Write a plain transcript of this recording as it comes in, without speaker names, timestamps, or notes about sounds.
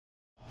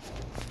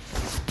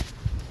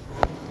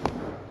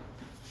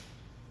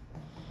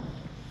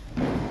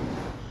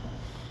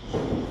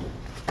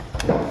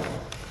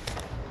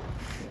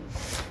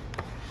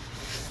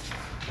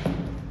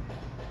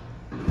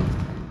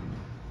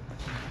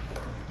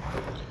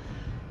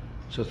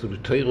So through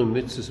Torah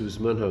mitzvahs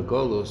b'zman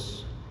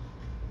hagolus,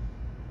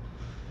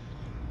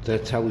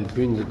 that's how we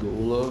bring the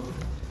geula.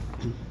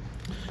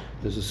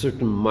 There's a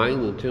certain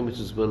mile in Torah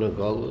mitzvahs b'zman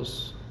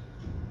hagolus,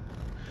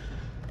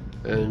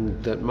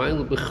 and that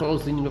mile b'chol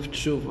is the union of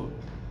tshuva.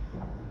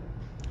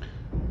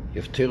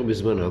 You have Torah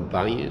b'zman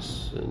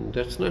habayis, and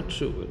that's not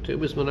tshuva. Torah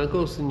b'zman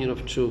hagolus is the union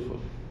of tshuva.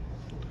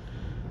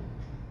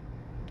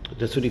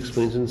 That's what he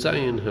explains in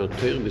Zion, how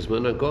Torah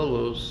b'zman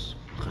hagolus,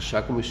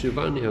 chashak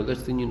u'meshivani, how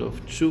that's the union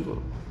of tshuva.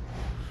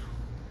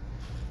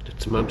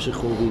 That's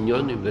mamshech all the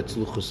inyanim, that's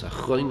luchos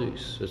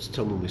achronis, that's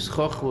talmud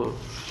mischachma,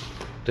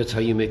 that's how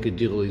you make a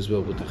deal as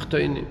well with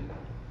achtoinim.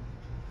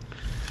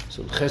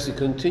 So the chesed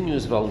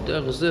continues, val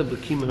der zeh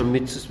bekim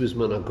ha-mitzvahs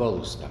b'zman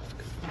hagolus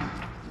dafka.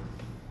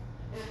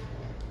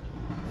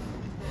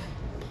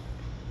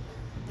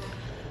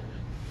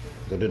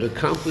 That it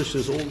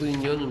accomplishes all the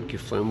inyanim,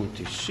 kiflam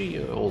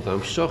u'tishiyah, all the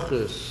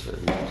amshachas,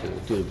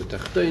 and deal with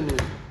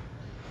achtoinim.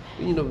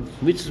 You know,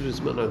 mitzvahs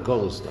b'zman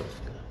hagolus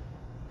dafka.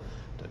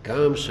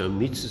 Gam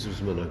shamitzis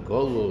b'zman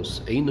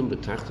hagolus einam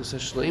betachtos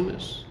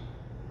hashleimus.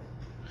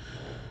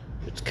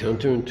 It's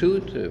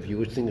counterintuitive. You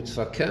would think it's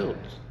fakelt.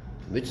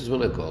 Mitzvahs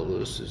b'zman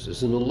hagolus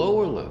is in a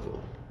lower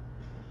level,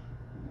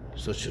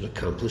 so it should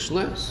accomplish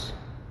less.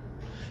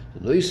 The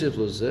noisef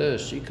lozeh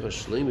shikar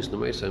hashleimus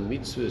namais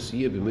hamitzvahs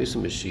yeh b'meis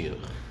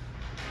haMashiach.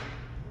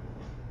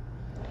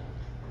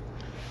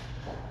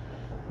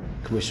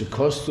 K'mei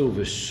shekostu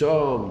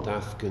v'sham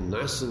dafke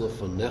nasa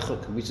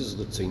lefanecha k'mitzvahs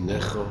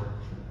l'tzeinecha.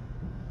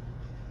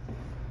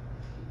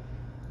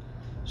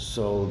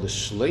 So the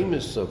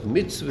shleimus of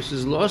mitzvahs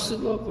is lost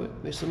in love with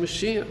Mesa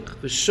Mashiach.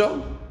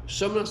 V'sham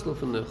nas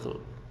lefanecha.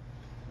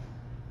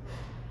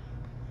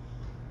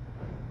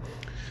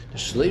 The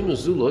shleimus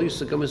zu lo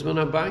yisagam b'zman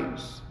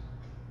habayis.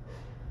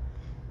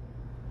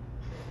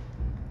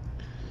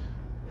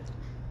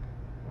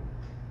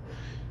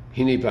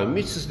 Hinei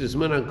b'mitzvahs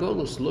b'zman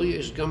hagolus lo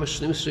yesh gam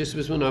hashleimus sheis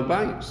b'zman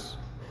habayis.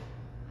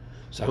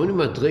 So how many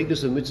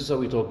madregas of mitzvahs are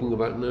we talking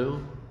about now?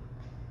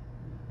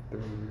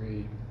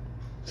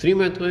 Three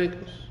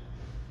madregas.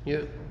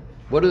 Yeah.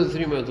 What are the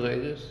three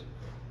madregas?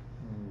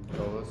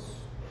 Golus,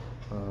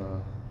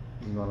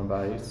 B'zman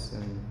habayis,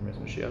 and Mesa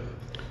Mashiach.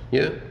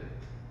 Yeah.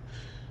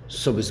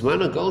 So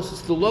b'zman hagolus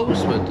is the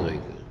lowest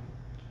madrega.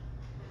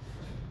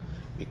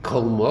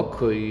 Mikol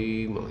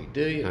mokoi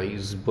ma'idei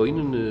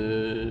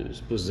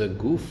ha'yizboinenes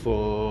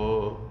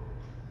b'zagufa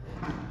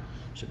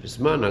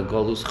שבזמן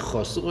hagolus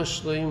choser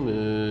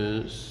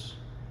hashleimus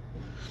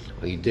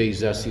ha'idei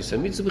zasis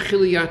hamitzvah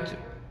b'chiliyatim.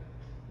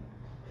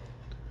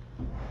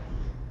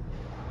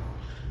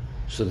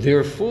 So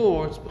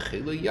therefore, it's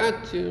b'chila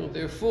yatir,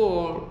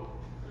 therefore,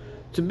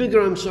 it's a bigger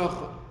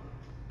amshacha.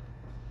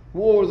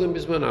 More than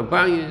b'zman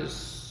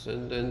habayis,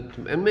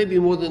 and maybe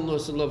more than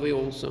Nosalavi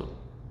also.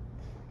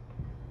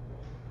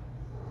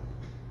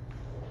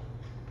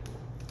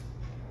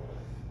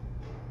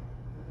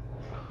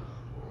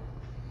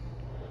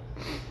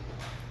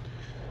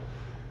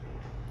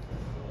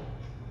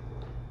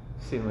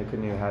 Seemingly,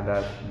 couldn't you have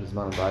that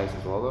b'zman habayis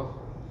as well, though?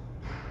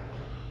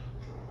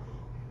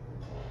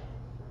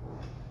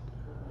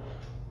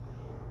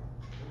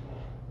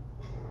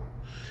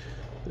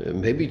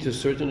 Maybe to a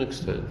certain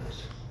extent,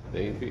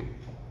 maybe.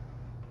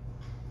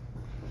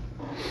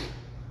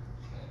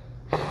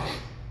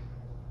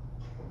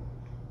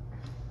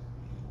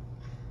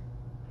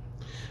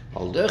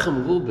 Al derech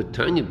hamuvur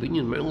b'tanya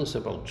binyan meilus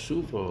abal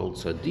tshuva al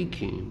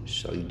tzadikim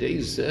sh'alidei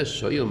zeh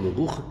shoya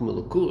meruchak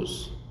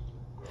melakus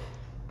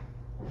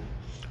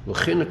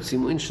v'chen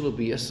hatzimoin shelo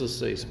b'yesel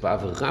seis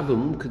ba'avera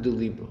b'mumke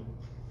deliba.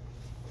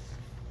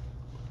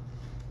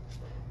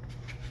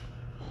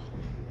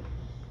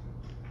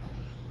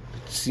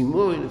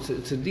 Tzimoin,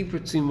 it's a deeper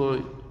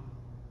tzimoin.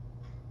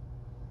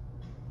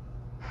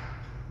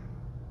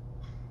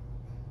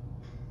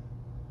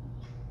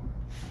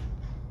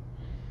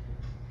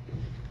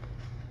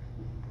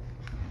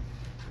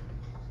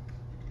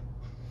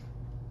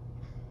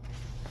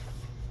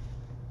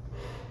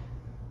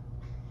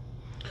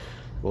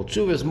 Well,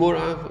 tshuva is more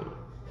ava.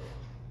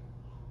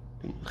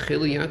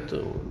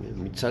 Chiliyato,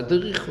 mitzad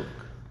harichok.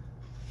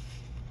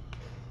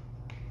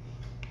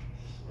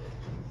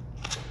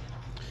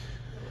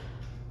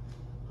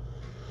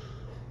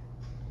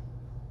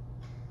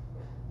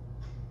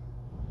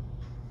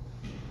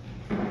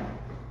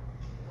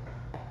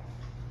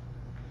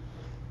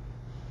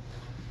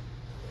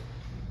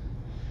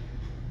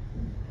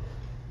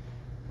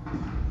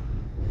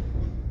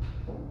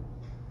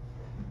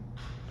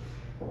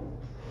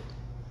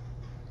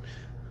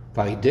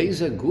 V'ayidei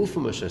zeh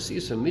gufim asher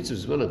asiyas hamitzvah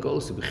b'zman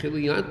hagolus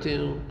b'chili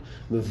yatir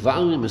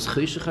mevarim es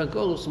cheshach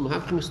hagolus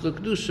umhapchim es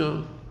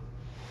l'kedusha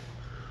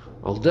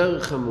al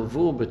derech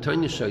hamavur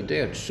b'tanya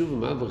sh'ayidei hatshuva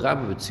ma'av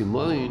rabba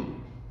v'tzimoin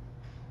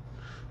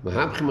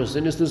mehapchim es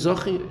zenes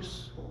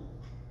l'zochiyos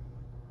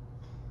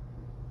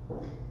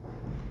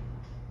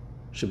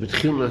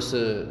שבתחיל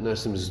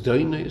נעשה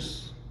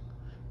מזדוינס,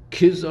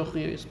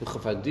 כזוכייס,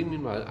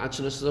 בחפדימים, עד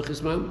שנעשה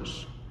זוכייס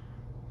ממש.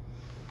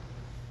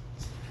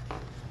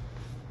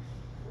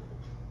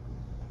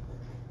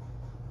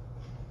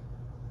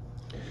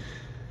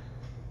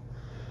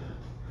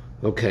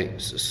 Okay,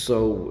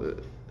 so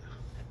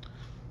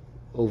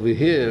over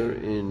here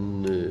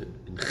in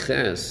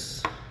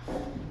Ches,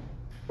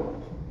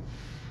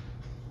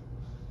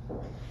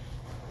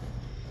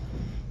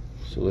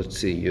 so let's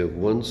see, you have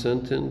one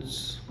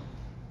sentence,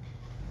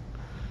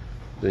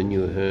 then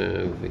you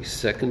have a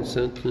second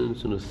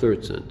sentence and a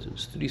third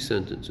sentence. 3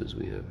 sentences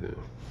we have here.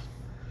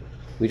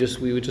 We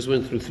just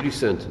went through 3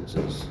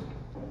 sentences.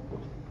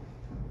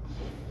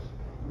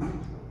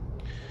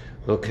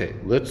 Okay,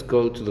 let's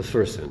go to the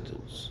first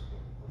sentence.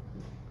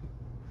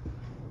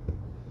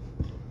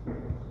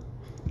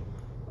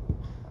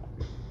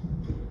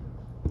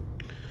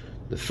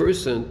 The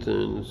first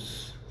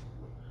sentence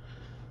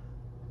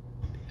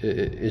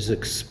is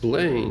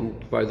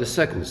explained by the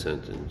second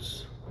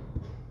sentence.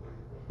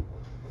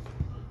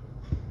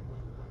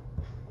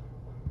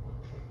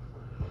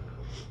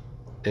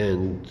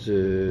 And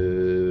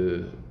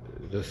the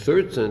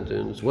third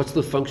sentence, what's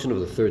the function of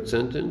the third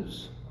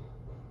sentence?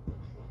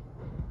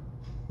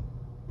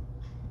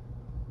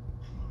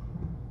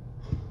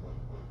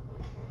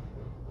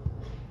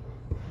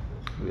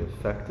 The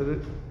effect of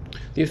it?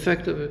 The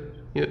effect of it,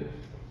 yeah.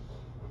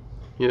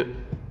 Yeah.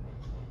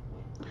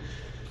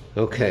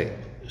 Okay,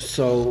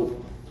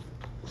 so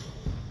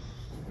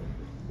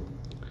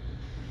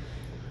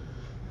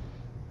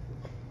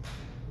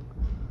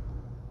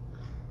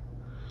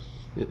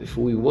if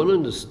we want to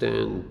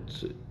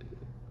understand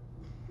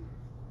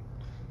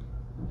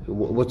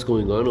what's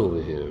going on over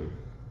here,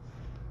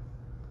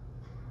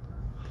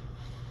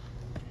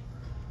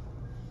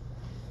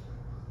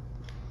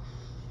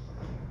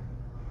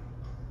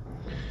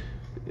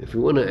 if we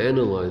want to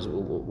analyze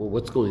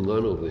what's going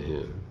on over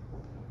here,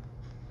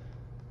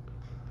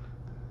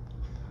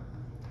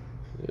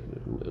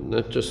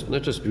 not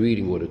just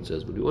reading what it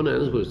says, but we want to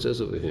analyze what it says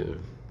over here.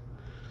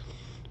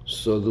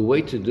 So the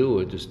way to do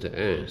it is to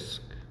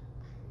ask,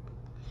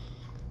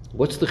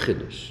 what's the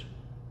chiddush?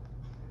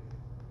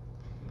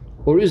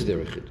 Or is there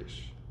a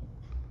chiddush?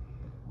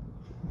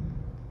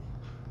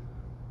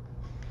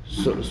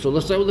 So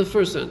let's start with the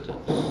first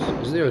sentence.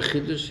 Is there a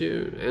chiddush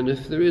here? And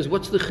if there is,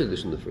 what's the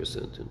chiddush in the first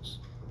sentence?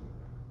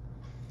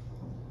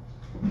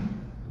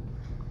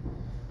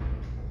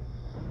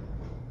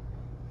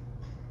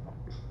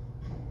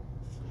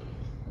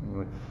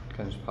 What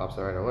kind of just pops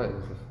out right away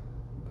is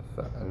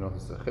I don't know if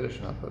it's a chiddush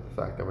or not, but the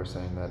fact that we're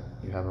saying that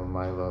you have a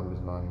ma'ila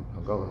bizman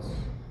hagolos, you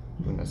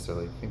wouldn't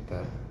necessarily think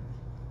that.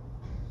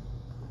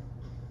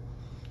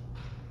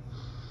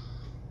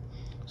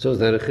 So is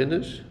that a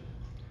chiddush?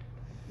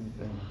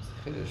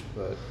 It's a chiddush,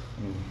 but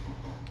I mean,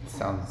 it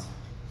sounds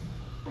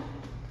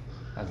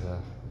has a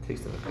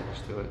taste of a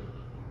chiddush to it.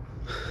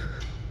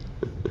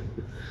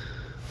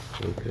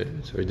 Okay,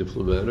 it's very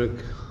diplomatic.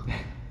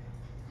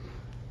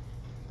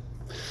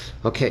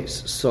 Okay,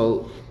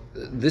 so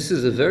this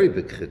is a very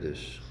big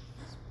chiddush.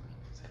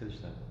 It's a chiddush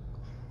that.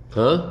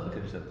 Huh? It's a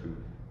chiddush that through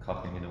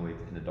copying in a way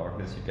in the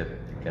darkness you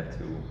get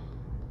to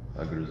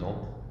a good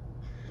result.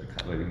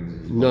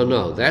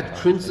 No, that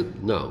principle.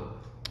 No,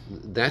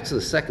 that's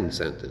the second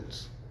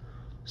sentence.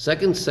 The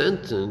second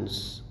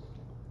sentence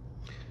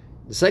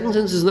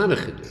is not a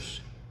chiddush.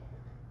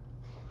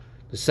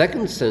 The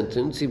second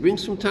sentence he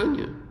brings from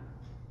Tanya.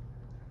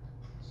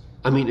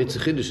 I mean, it's a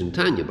chiddush in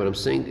Tanya, but I'm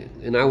saying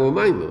in our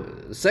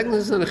Maimah, the second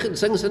sentence is not a chiddush. The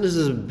second sentence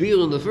is a beer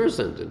in the first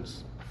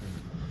sentence,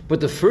 but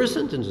the first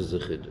sentence is a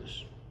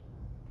chiddush.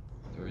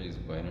 Through his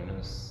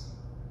blindness.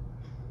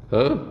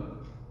 Huh?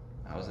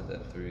 How is it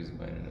that through his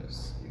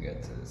blindness you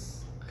get to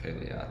this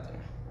chiliater?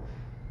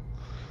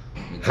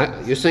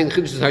 You're saying the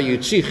chiddush is how you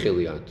achieve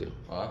chiliater.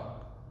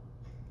 What?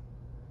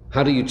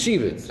 How do you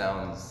achieve It it?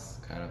 sounds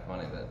kind of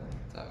funny that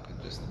Taka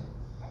just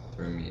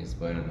threw me his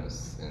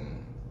blindness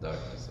in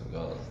darkness of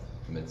God,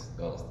 amidst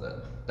God,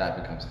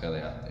 that becomes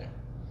chiliater.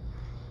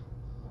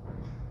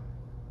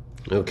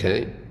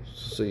 Okay,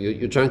 so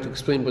you're trying to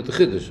explain what the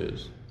chiddush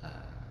is.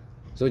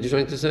 Is that what you're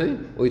trying to say?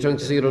 Or you're trying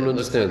to say you don't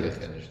understand It it?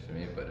 looks like a chiddush to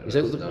me, but I Is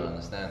that just what don't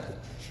understand it.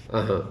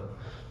 Uh-huh.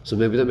 So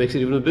maybe that makes it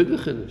even a bigger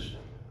chiddush.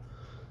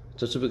 It's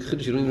such a big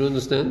chiddush, you don't even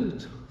understand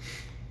it.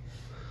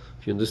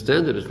 If you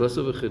understand it, it's less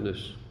of a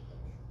chiddush.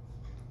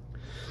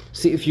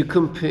 See, if you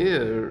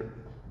compare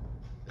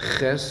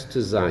Ches to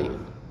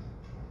Zayin,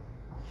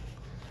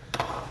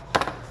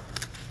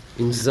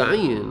 in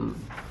Zayin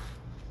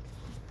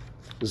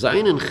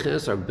and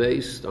Ches are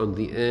based on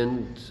the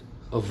end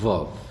of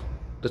Vav.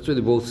 That's where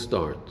they both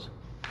start.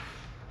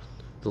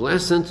 The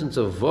last sentence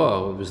of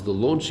Vav is the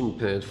launching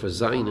pad for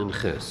Zayin and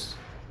Ches.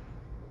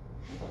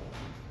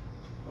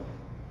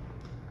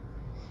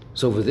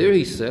 So over there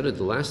he said at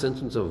the last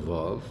sentence of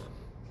Vav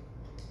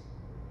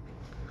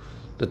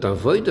that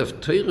avoid of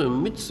Torah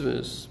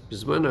mitzvahs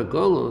bisman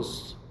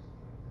hagolos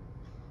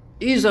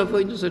is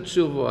avoidus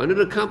tshuva, and it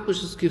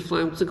accomplishes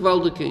kiflaim. It's a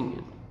gewaldig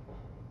inyan.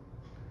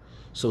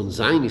 So in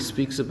Zayin he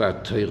speaks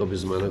about Torah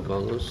bisman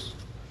hagolos,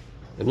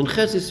 and in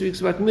Ches he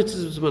speaks about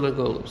mitzvahs bisman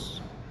hagolos.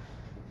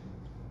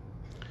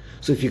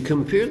 So if you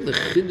compare the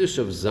chiddush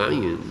of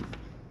Zayin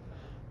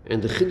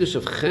and the chiddush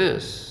of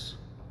Ches,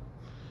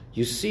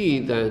 you see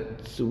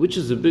that which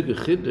is the bigger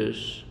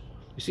chiddush?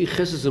 You see,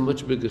 Ches is a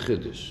much bigger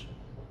Chiddush.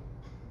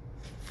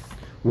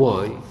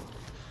 Why?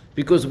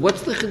 Because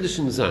what's the Chiddush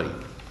in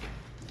Zayin?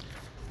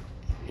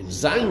 In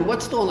Zayin,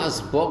 what's the whole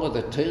Asbara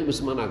that Torah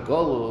B'Zman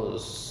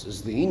HaGolus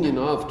is the inyan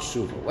of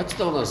Tshuva? What's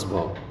the whole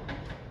Asbara?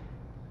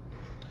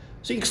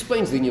 So he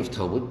explains the inyan of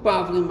Talmud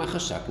Bavli,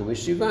 Machashakim,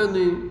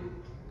 Shivani.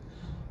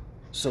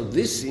 So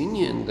this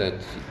inyan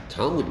that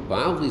Talmud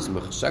Bavli is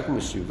Machashakim,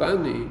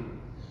 Shivani,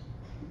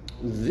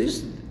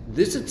 this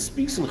it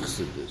speaks in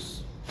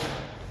Chassidus.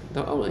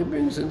 Now he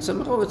brings in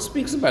somehow it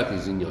speaks about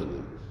these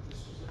inyanim.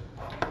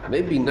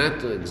 Maybe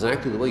not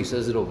exactly the way he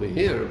says it over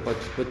here, but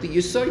the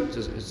Yesod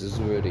is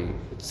already,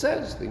 it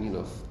says,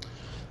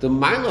 the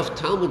mile of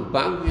Talmud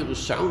Bavli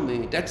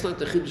Yerushalmi, that's not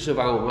the Chiddush of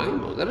our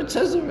Maimon, that it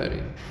says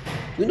already.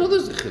 We know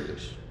there's a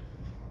Chiddush.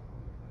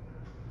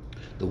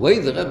 The way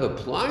the Rebbe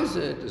applies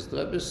it is the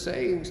Rebbe is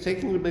saying, he's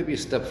taking it maybe a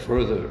step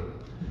further,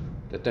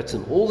 that's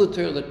an older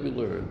Torah that we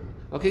learn.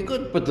 Okay,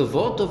 good, but the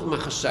vote of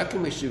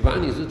Machashakim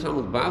Shivani, Zu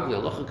Talmud Bavli,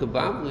 Halacha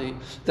Kabavli,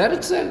 that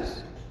it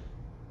says.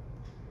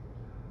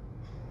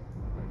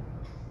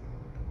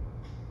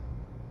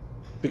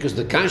 Because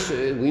the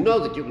Kasha, we know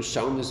that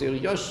Yerushalmi is Ir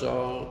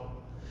Yashar,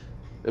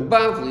 and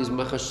Bavli is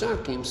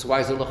Machashakim, so why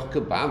is Halacha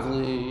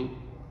Kabavli?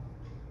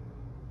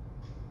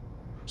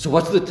 So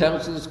what's the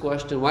teretz of this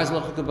question? Why is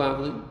Halacha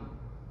Kabavli?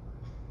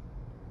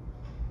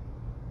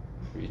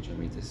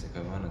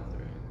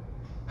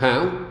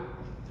 How?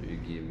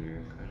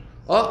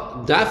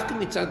 Oh, Dafka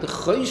mitzad the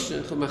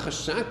Choshech of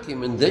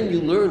Machashakim, and then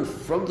you learn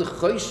from the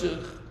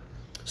Choshech,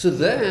 so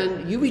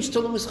then you reach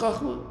Tolom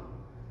Chachma.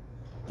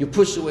 You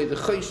push away the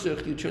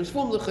Choshech, you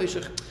transform the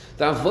Choshech.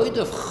 The avoid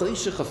of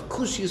Choshech, of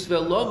Kushis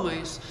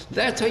ve'Lomes,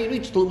 that's how you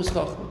reach Tolom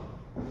Chachma.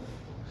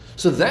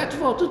 So that's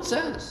what it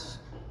says.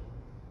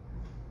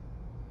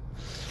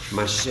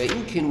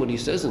 Masha'inkin, what he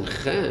says in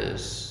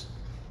Ches,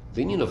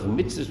 the union of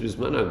mitzvahs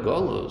b'zman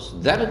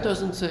hagolos, that it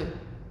doesn't say.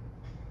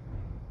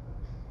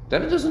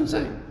 That it doesn't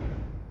say.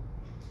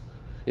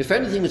 If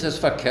anything, it says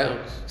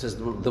fakert. It says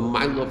the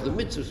mile of the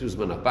mitzvahs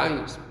b'zman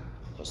habayis,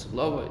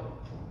 l'savlovay.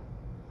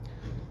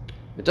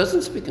 It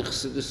doesn't speak in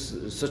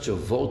Chassidus such a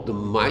word, the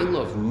mile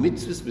of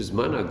mitzvahs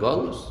b'zman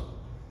hagolos.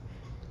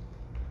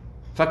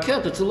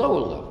 Fakert, it's a lower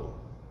level.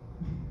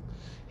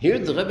 Here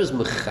the Rebbe is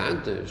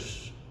mechadish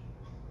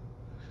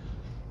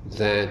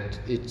that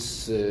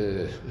it's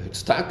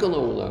tak a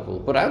lower level,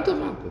 but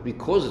adarabah,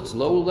 because it's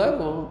lower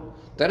level,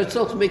 that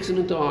itself makes it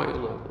into a higher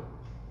level.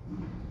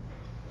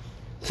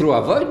 Through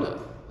avodah,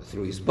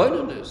 through his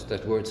boniness,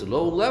 that where it's a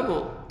lower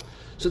level,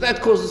 so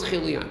that causes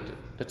chiliyata.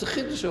 That's a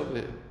chiddush over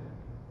here.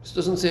 This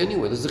doesn't say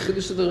anywhere. There's a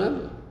chiddush of the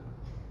Rebbe.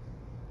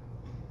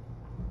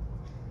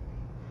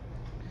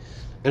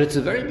 And it's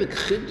a very big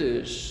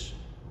chiddush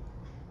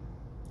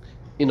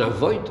in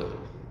avodah.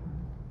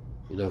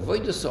 In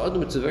avodah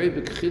sa'adim, it's a very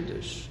big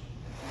chiddush.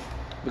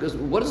 Because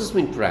what does this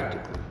mean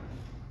practically?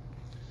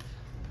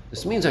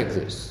 This means like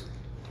this.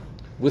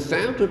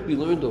 Without what we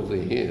learned over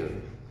here,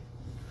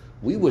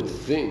 we would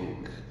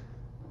think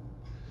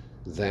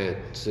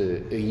that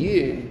a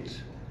Yid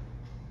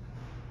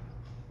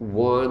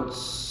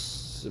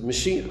wants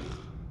Mashiach.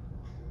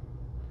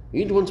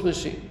 Yid wants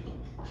Mashiach.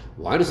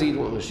 Why does a Yid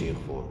want Mashiach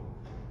for?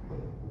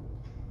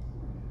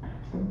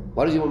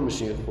 Why does he want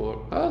Mashiach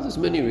for? Oh, there's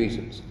many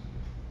reasons.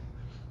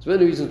 There's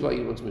many reasons why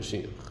Yid wants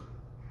Mashiach.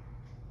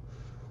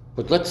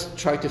 But let's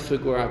try to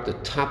figure out the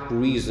top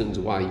reasons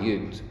why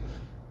Yid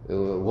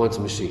wants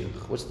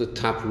Mashiach. What's the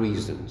top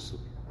reasons?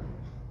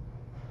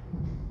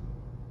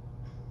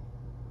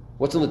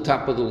 What's on the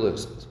top of the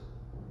list?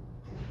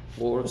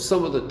 Or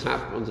some of the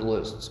top on the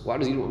lists. Why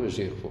does he want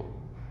Mashiach for?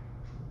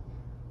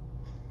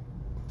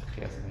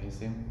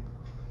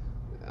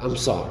 I'm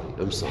sorry.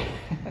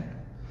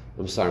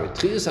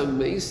 Tchias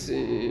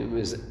HaMeisim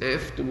is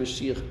after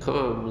Mashiach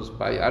comes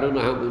by I don't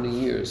know how many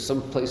years.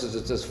 Some places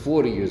it says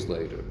 40 years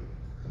later.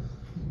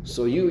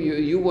 So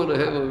you want to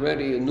have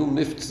already a new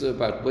mitzvah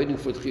about waiting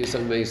for Tchias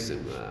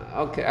HaMeisim.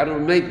 Okay, I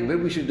don't know, maybe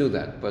we should do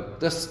that, but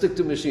let's stick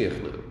to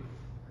Mashiach now.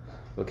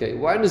 Okay,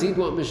 why does he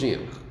want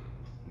Mashiach?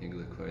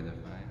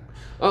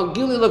 Oh,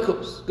 Gili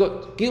Lakus,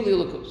 good. Gili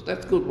Lakus,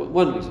 that's good.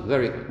 One reason,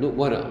 very good. No,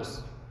 what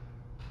else?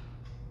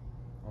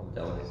 All the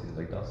delicacies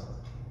like dust.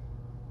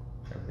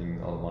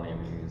 Everything, all the money,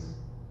 everything is.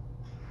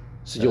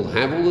 So you'll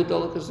have all the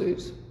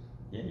delicacies?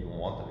 Yeah, you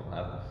want them, you'll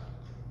have them.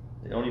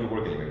 You don't need to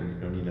work anywhere. You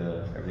don't need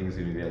everything's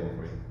going to be available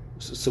for you.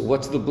 So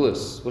what's the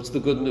bliss? What's the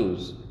good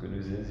news? The good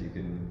news is you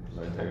can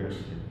learn Torah, you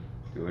can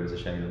do it as a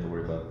shame, you don't have to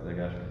worry about the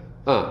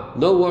Gashmi.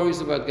 No worries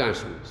about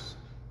Gashmis.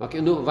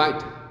 Okay, no,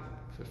 weiter.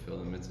 Fulfill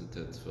the mitzvah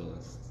to its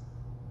fullest.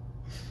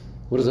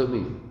 What does that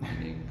mean?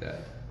 Meaning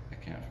that I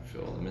can't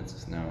fulfill the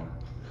mitzvahs now.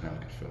 Now I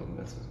can fulfill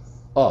the mitzvahs.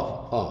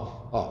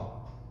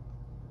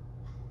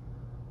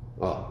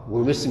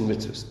 We're missing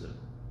mitzvahs now.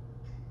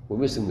 We're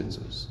missing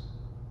mitzvahs.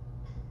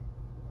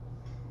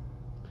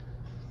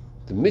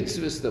 The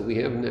mitzvahs that we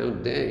have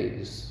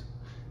nowadays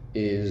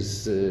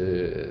is,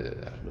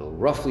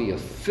 roughly a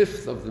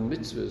fifth of the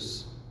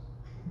mitzvahs.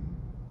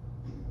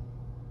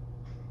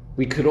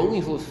 We could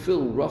only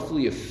fulfill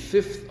roughly a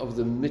fifth of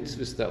the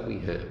mitzvahs that we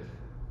have.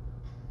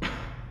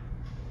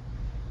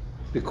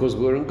 because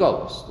we're in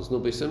Galus. There's no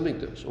Beis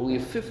Hamikdash. Only a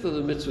fifth of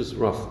the mitzvahs,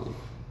 roughly.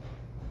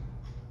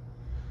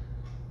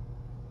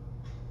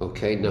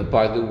 Okay, now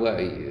by the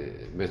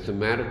way,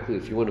 mathematically,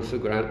 if you want to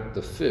figure out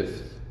the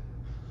fifth,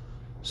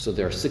 so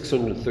there are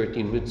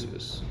 613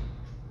 mitzvahs.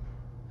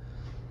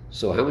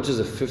 So how much is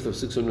a fifth of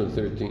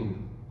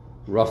 613?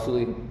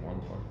 Roughly?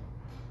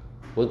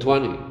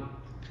 120.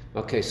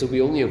 Okay, so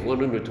we only have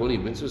 120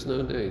 mitzvahs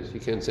nowadays. You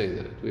can't say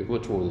that. We have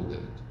much more than that.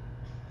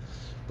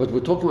 But we're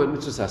talking about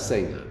mitzvahs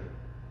aseh now.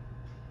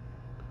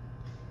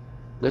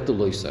 Not the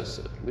lois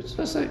aseh.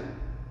 Mitzvahs aseh.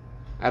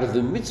 Out of the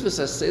mitzvahs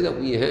aseh that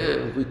we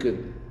have, we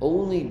could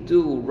only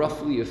do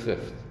roughly a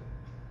fifth.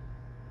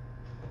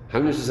 How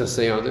many mitzvahs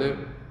aseh are there?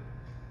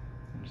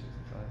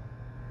 165.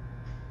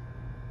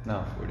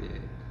 No,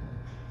 48.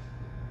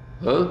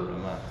 Huh?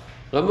 Ramah.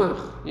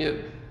 Ramach, yeah.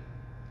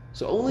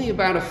 So only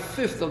about a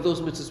fifth of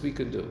those mitzvahs we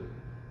could do.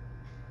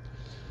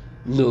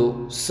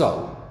 No,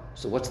 so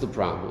what's the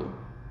problem?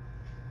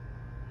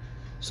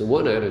 So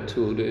one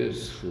attitude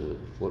is,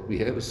 what we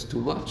have is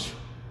too much.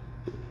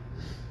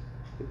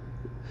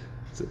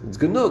 It's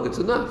genug, it's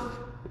enough.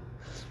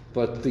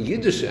 But the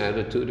Yiddish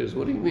attitude is,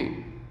 what do you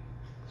mean?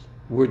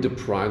 We're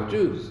deprived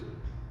Jews.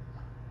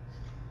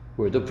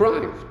 We're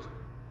deprived.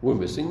 We're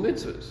missing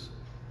mitzvahs.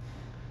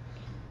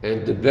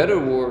 And the better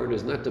word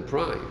is not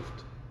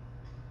deprived.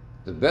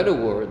 The better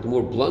word, the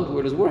more blunt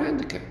word is we're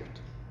handicapped.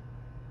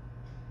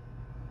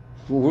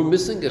 We're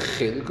missing a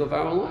chelik of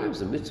our lives.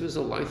 The mitzvah is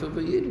a life of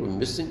a Yid.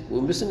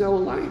 We're missing our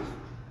life.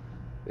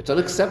 It's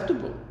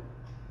unacceptable.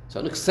 It's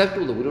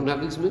unacceptable that we don't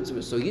have these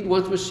mitzvahs. So Yid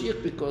wants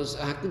Mashiach because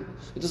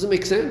it doesn't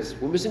make sense.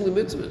 We're missing the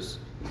mitzvahs.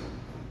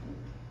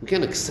 We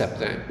can't accept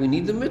that. We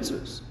need the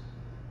mitzvahs.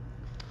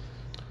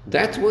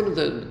 That's one of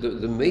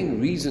the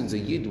main reasons a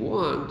Yid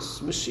wants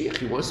Mashiach.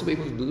 He wants to be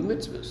able to do the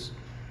mitzvahs.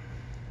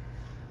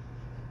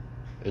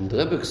 And the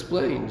Rebbe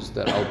explains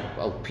that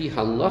al pi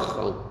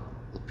halacha,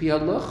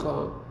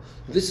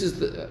 this is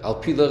the al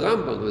pi the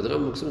Rambam, the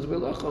Rambam explains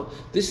halacha.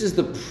 This is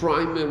the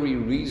primary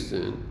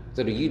reason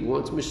that a Yid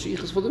wants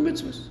Mashiach is for the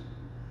mitzvahs.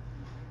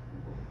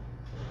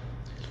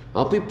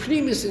 Al pi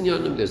primis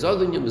inyanim, there's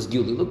other inyanim,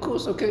 gilui, of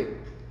course, okay.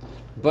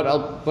 But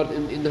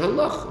in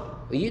halacha,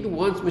 a Yid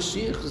wants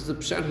Mashiach is the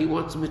pshat, he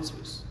wants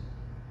mitzvahs.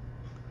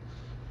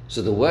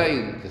 So the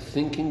way the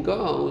thinking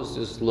goes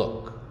is,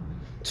 look,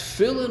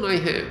 tefillin I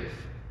have.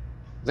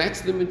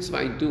 That's the mitzvah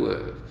I do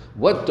have.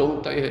 What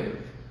don't I have?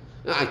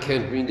 I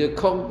can't bring a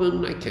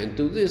korban, I can't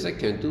do this, I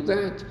can't do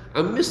that.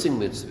 I'm missing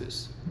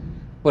mitzvahs.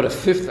 But a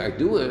fifth I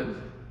do have,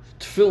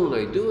 tefillin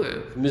I do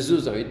have,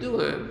 mezuzah I do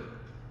have.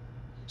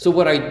 So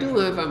what I do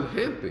have, I'm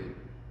happy.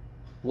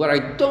 What I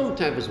don't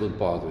have is what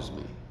bothers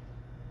me.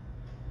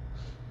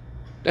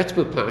 That's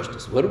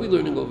B'Pashtus. What are we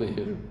learning over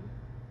here?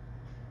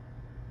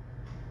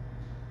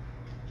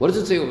 What does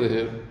it say over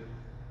here?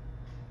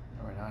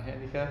 Are we not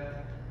handicapped?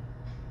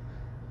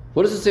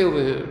 What does it say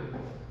over here?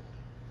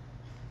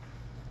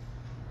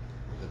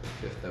 The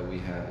fifth that we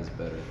have is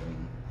better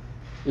than.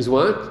 Is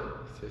what?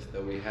 The fifth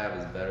that we have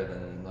is better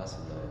than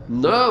Nasalah.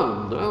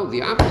 No,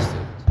 the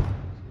opposite.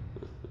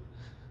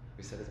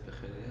 We said it's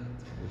Bechiliyat.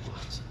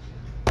 What?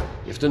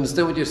 You have to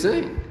understand what you're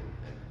saying.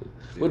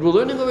 What we're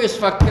learning over here is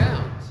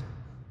fakelt.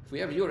 If we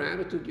have your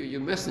attitude,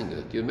 you're messing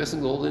it. You're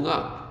messing the whole thing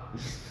up.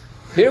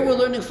 Here we're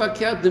learning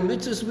fakelt. The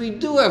mitzvahs we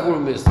do have, we're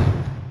missing.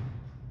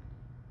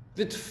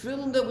 The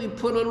tefillin that we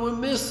put on, we're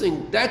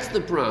missing. That's the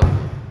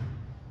problem.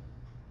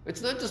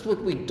 It's not just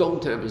what we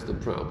don't have is the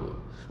problem.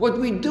 What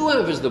we do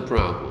have is the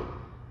problem.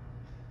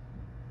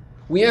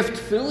 We have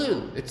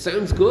tefillin. It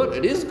sounds good.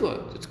 It is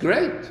good. It's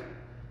great.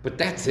 But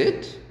that's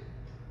it?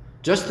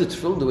 Just the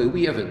tefillin the way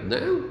we have it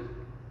now?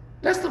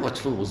 That's not what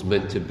tefillin was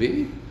meant to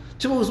be.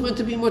 Tefillin was meant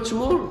to be much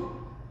more.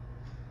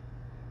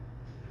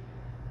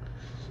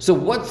 So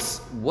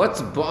what's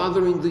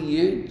bothering the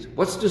Yid?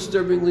 What's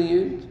disturbing the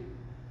Yid?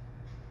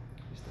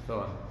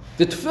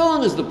 The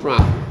tefillin is the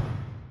problem.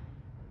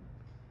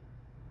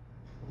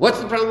 What's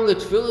the problem with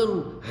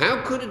tefillin?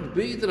 How could it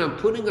be that I'm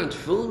putting on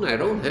tefillin, I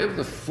don't have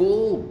the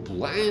full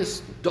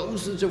blast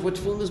dosage of what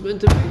tefillin is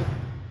meant to be?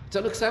 It's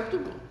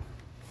unacceptable.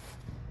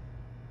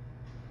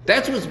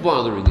 That's what's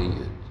bothering the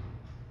Yid.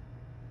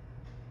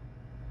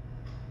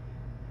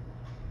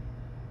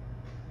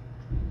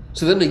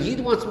 So then the Yid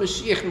wants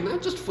Mashiach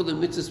not just for the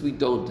mitzvahs we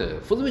don't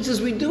have, for the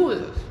mitzvahs we do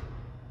have.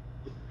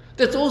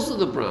 That's also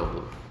the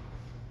problem.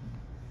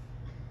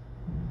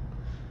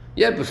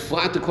 Yeah, but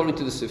flat according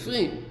to the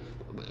Sifri,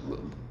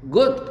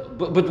 good,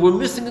 but we're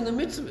missing in the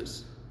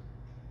mitzvahs.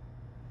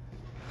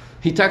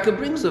 Hitaka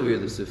brings over here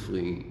the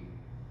Sifri.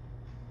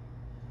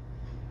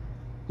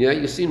 Yeah,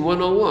 you see in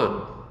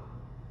 101.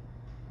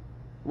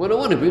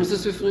 101, it brings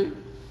the Sifri.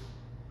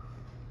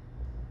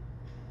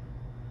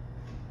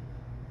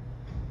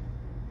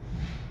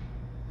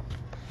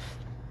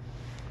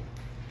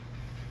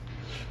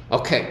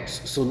 Okay,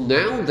 so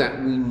now that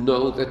we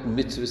know that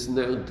mitzvahs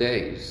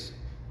nowadays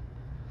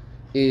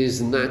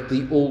is not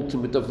the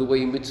ultimate of the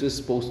way a mitzvah is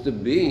supposed to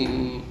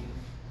be,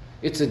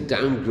 it's a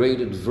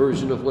downgraded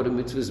version of what a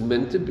mitzvah is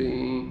meant to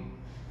be.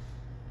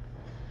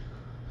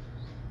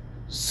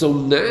 So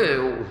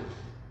now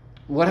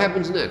what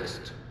happens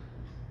next?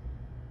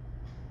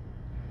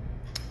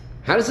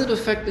 How does it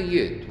affect the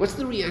Yid? What's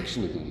the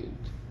reaction of the Yid?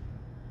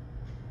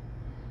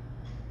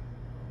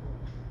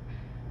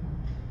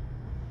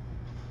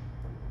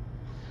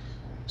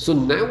 So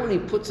now when he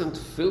puts on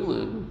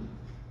tefillin,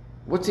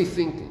 what's he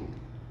thinking?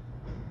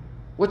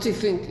 What's he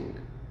thinking?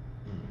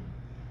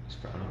 He's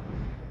frowning.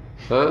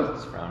 Huh?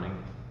 He's frowning.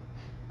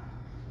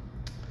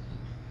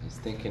 He's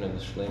thinking of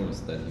the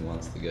shleimus that he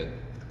wants to get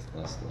to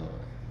last level.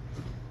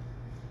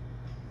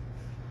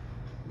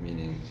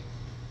 Meaning,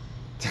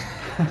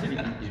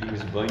 He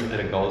was blaming that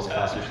a goal is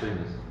Kaser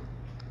Shleimus.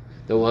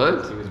 The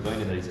what? He was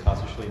blaming that he's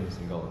Kaser Shleimus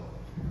in goal.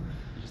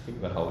 You just think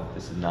about how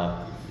this is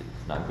not,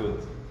 it's not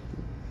good.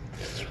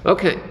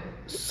 Okay,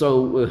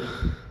 so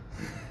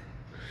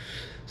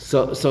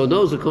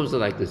knows it comes to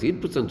like this. He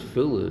puts on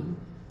tefillin.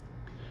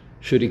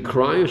 Should he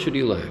cry or should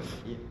he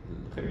laugh? Yeah,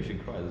 maybe you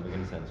should cry. Doesn't make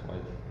any sense. Why?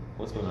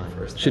 What's going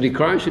on? Should he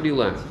cry or should he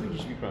laugh? You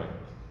should be crying.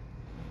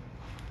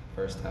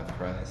 first half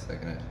cry,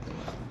 second half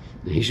laugh.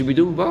 He should be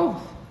doing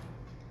both.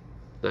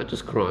 Not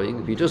just crying.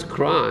 If you just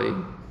cry,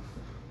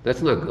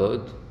 that's not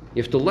good.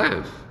 You have to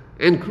laugh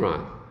and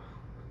cry.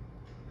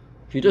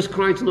 If you just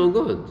cry, it's no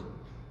good.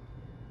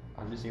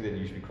 I'm just saying that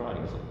you should be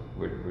crying. So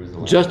where's the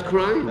laughter? Just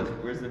crying?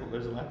 Where's the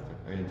laughter?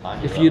 I mean, in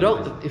time, If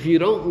you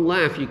don't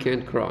laugh, you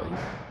can't cry.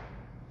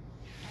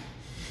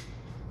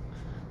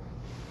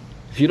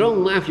 If you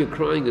don't laugh, your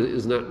crying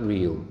is not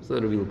real. It's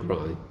not a real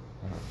cry.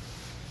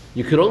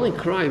 You could only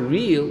cry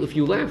real if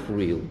you laugh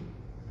real.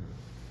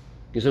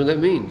 You see what that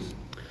means?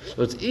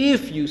 So it's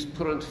if you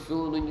put on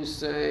tefillin and you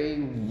say,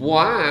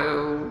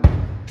 wow,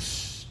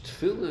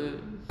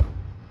 tefillin.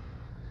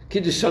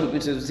 Kiddush Shalom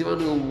says,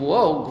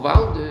 whoa,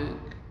 gewaldig.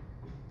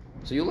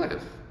 So you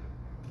laugh.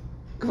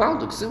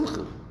 Gewaldig,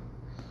 simcha.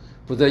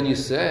 But then you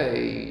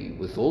say,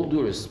 with all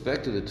due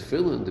respect to the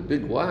tefillin, the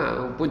big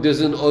wow, but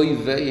there's an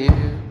oivei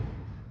here.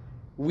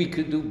 We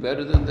could do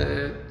better than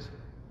that.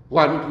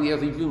 Why don't we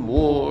have even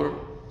more?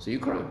 So you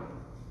cry.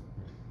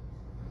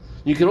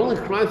 You can only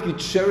cry if you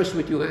cherish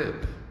what you have.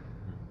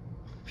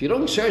 If you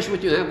don't cherish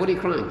what you have, what are you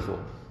crying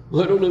for?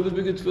 Well, I don't have a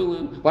big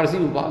tefillin. Why does it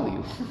even bother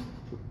you?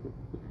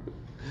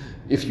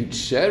 If you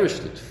cherish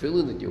the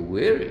tefillin that you're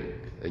wearing,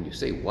 and you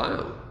say,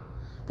 wow,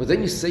 but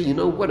then you say, you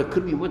know what, it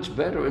could be much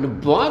better, and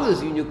it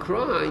bothers you and you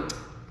cry,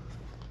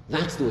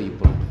 that's the way you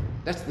put it.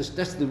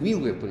 That's the real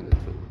way of putting the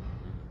tefillin.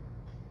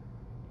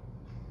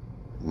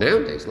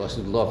 Nowadays,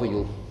 Lashon Lava,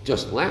 you'll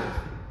just laugh.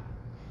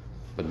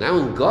 But now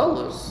in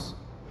Galus,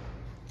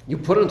 you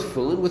put on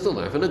tefillin with a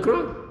laugh and a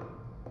cry.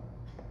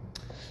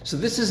 So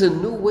this is a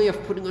new way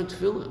of putting on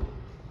tefillin.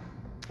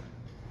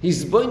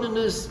 He's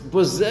boinenus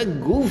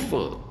bozeh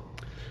gufa.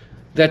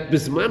 That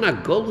bisman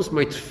ha-Galus,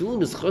 my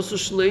tefillin is chasur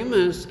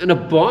shleimus, and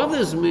it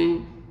bothers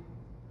me.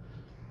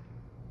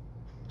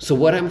 So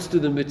what happens to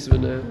the mitzvah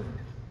now?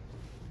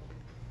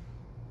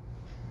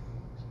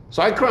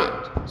 So I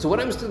cried. So what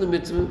happens to the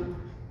mitzvah?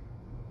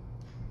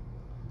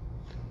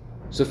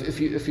 So if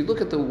you look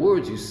at the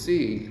words, you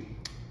see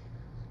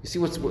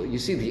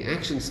the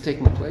actions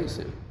taking place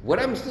here. What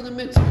happens to the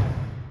mitzvah?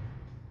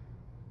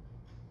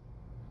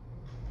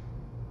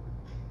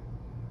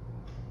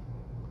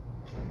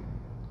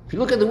 If you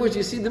look at the words,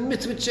 you see the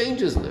mitzvah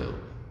changes now.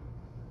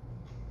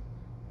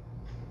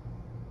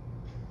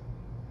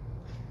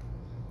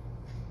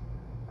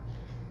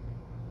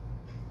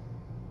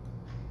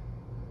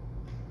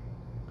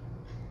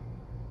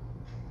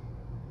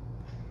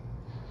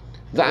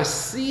 The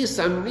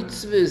asiyas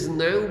mitzvah is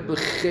now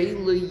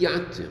b'chela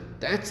yatim.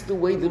 That's the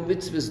way the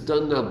mitzvah is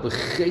done now,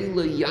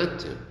 b'chela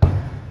yatim.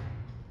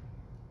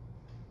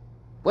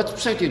 What's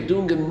pshat you're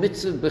doing a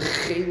mitzvah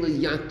b'chela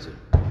yatim?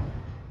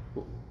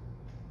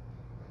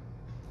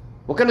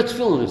 What kind of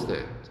tefillin is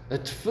that? A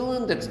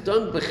tefillin that's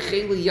done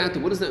b'chela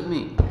yatim. What does that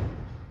mean?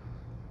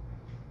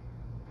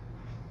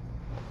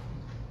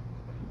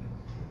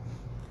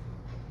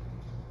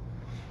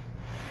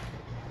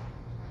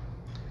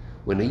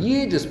 When a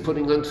Yid is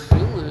putting on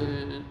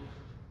tefillin, you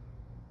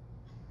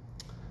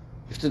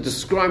have to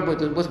describe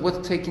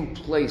what's taking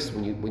place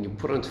when you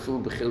put on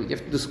tefillin b'chela. You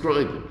have to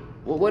describe it.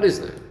 Well, what is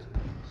that?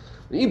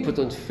 When you put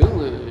on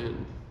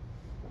tefillin,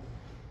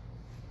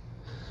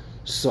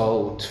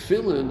 so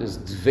tefillin is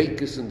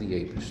dveikus in the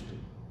Eibishter.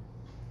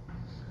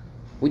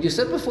 What you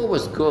said before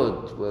was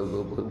good. Well,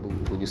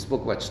 when you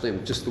spoke about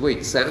shleimus, just the way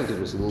it sounded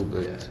was a little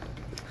bit. Yeah.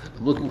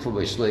 I'm looking for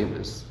my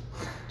shleimus.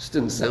 Just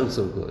didn't sound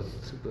so good.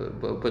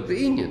 But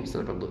the Indian, it's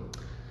not a problem.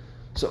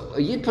 So a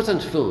Yid puts on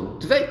tefillin,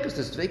 dveikus,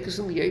 there's dveikus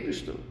in the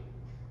Eibishter.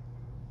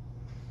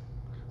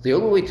 The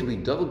only way to be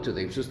double to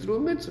the Eibishter is through a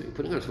mitzvah. You're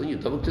putting on tefillin, you're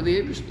double to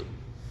the Eibishter.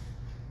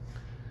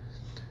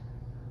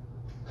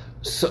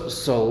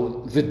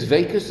 So the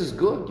dveikus is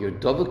good. You're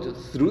double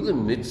through the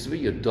mitzvah,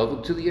 you're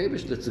double to the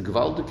Eibishter. That's a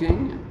gewaldige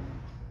Indian.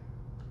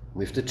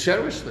 We have to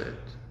cherish that.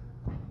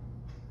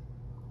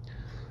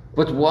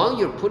 But while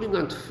you're putting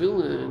on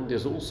tefillin,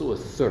 there's also a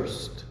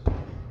thirst.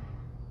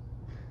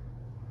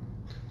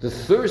 The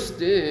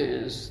thirst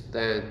is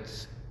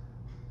that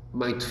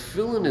my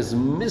tefillin is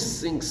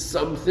missing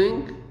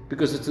something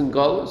because it's in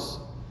galus,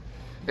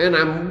 And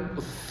I'm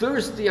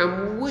thirsty,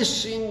 I'm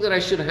wishing that I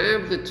should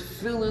have the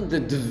tefillin,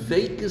 the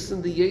dveikus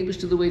and the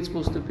Yebishter the way it's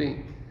supposed to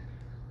be.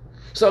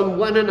 So on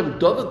one hand, I'm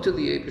dovek to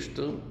the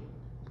Yebishter,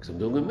 because I'm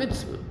doing a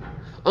mitzvah.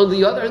 On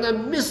the other hand,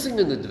 I'm missing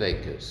in the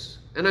dveikus.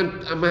 And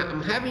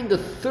I'm having the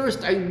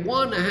thirst, I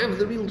want to have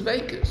the real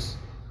dveikus.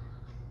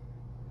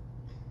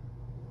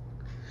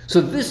 So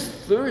this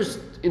thirst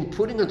in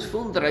putting on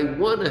tefillin that I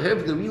want to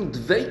have the real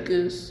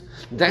dveikus,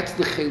 that's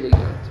the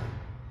cheliyat.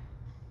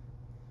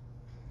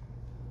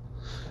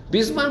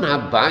 Bisman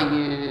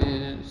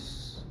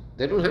habayis,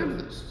 they don't have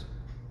this.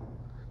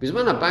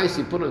 Bisman habayis,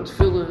 you put on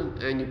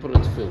tefillin and you put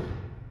on tefillin.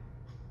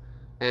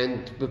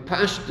 And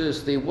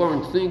bepashtus, they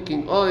weren't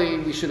thinking, oh,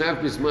 we should have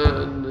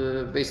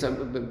bisman,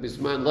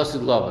 bisman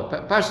lasid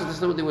lava. Pashtus,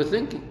 that's not what they were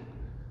thinking.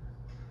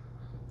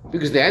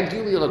 Because they had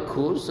Gili al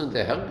Kurs and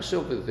the Hergish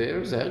over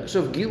there is the Hergish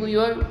of Gili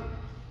oil.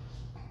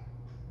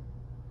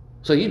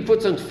 So he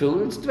puts on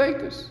tefillin, it's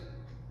dveikus.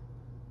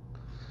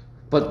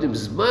 But the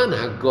Zman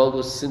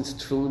HaGolus, since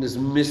tefillin is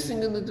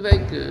missing in the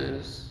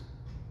dveikus,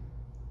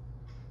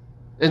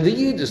 and the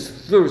Yid is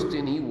thirsty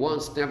and he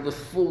wants to have the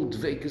full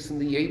dveikus in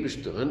the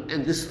Yebishter,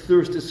 and this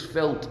thirst is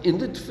felt in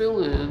the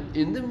tefillin,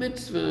 in the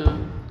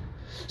mitzvah.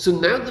 So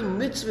now the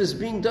mitzvah is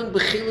being done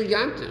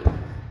b'cheliyatim.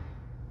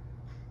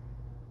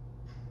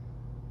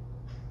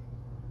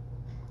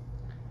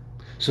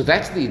 So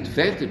that's the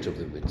advantage of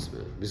the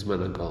mitzvah,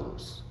 Bizman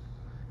HaGolus.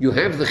 You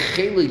have the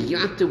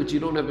cheliyata which you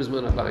don't have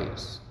Bizman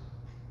HaBayis.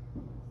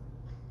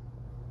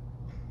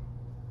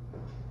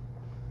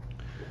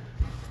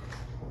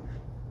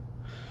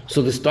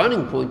 So the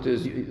starting point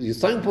is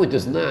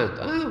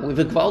not, we've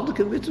a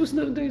gewaltige mitzvahs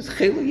nowadays,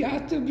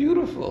 cheliyata,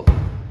 beautiful.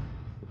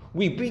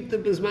 We beat the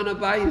Bizman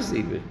HaBayis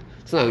even.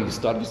 So now you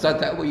start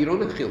that way, you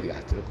don't have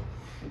cheliyata.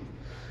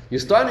 Your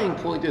starting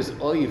point is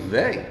oy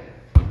vey,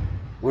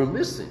 we're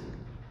missing.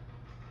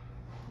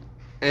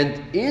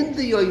 And in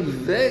the oy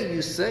vey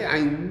you say,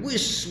 I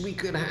wish we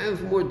could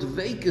have more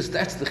dveikus,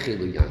 that's the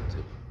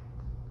cheliyata.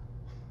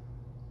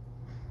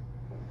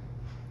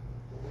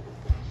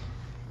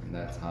 And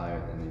that's higher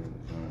than the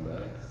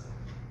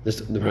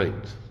This,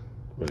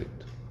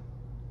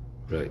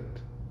 right.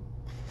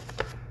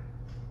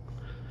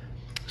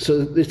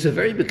 So it's a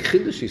very big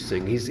chiddush he's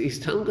saying. He's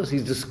telling us,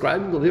 he's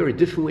describing a very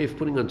different way of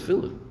putting on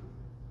tefillin.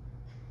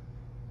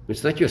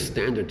 It's not your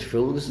standard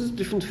tefillin, this is a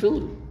different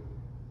tefillin.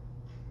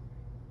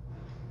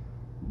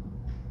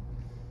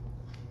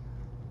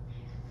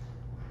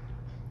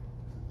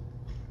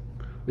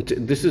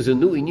 This is a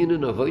new inyan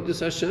in avodas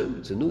Hashem.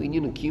 It's a new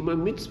inyan in kiyum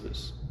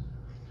mitzvahs.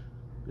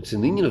 It's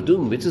an inyan of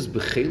doing mitzvahs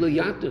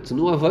b'cheliyata. It's a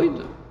new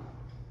avodah.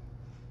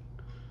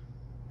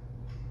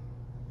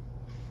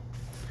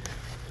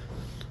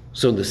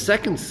 So in the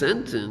second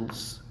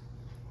sentence,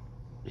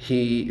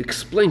 he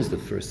explains the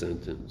first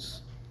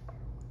sentence.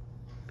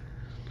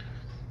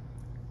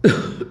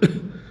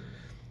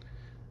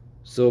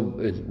 So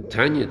in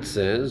Tanya it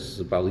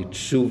says, Bali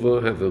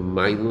Tshuva have a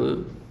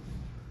maila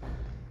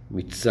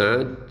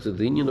mitzad to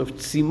the inyan of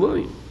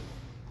tzimoy.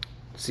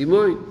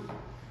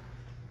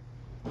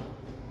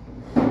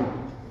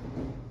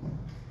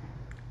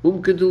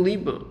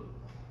 Kedeliba.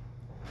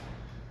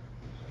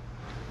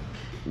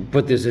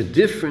 But there's a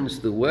difference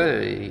the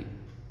way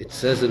it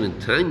says it in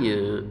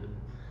Tanya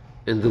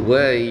and the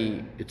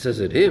way it says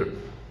it here.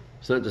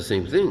 It's not the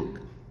same thing.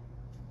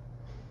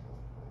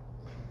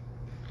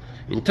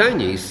 In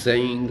Tanya he's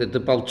saying that the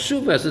Baal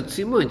Tshuva has a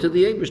tzimoy to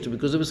the Eibishter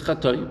because of his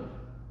chatoim.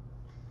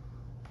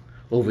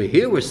 Over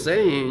here we're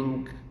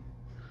saying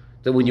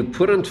that when you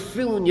put on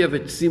tefillin, you have a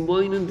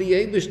tzimoin in the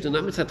Eibishter,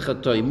 not mitzad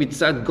chatoim,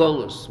 mitzad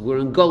golus. We're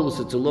in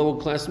golus, it's a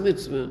lower class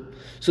mitzvah.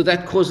 So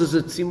that causes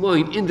a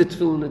tzimoin in the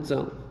tefillin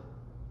itself.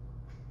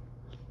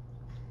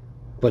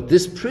 But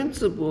this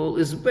principle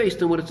is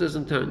based on what it says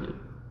in Tanya.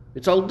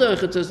 It's al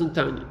derech, it says in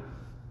Tanya.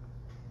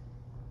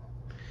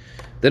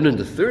 Then in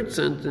the third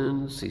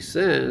sentence, he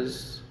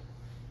says,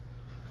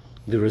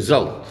 the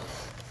result.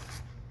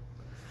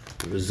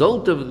 The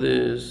result of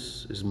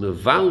this is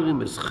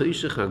mevalim es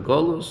cheshech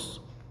hagolus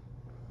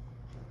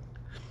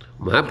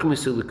umhabchim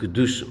es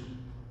lekudusha.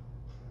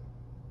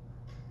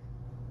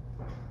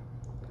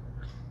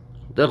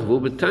 Dach wo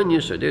betanya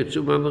shadei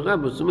tshuva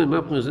v'rabba zumen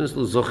mabchim es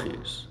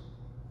lezochies.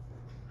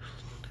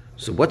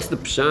 So what's the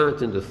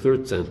pshat in the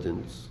third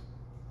sentence?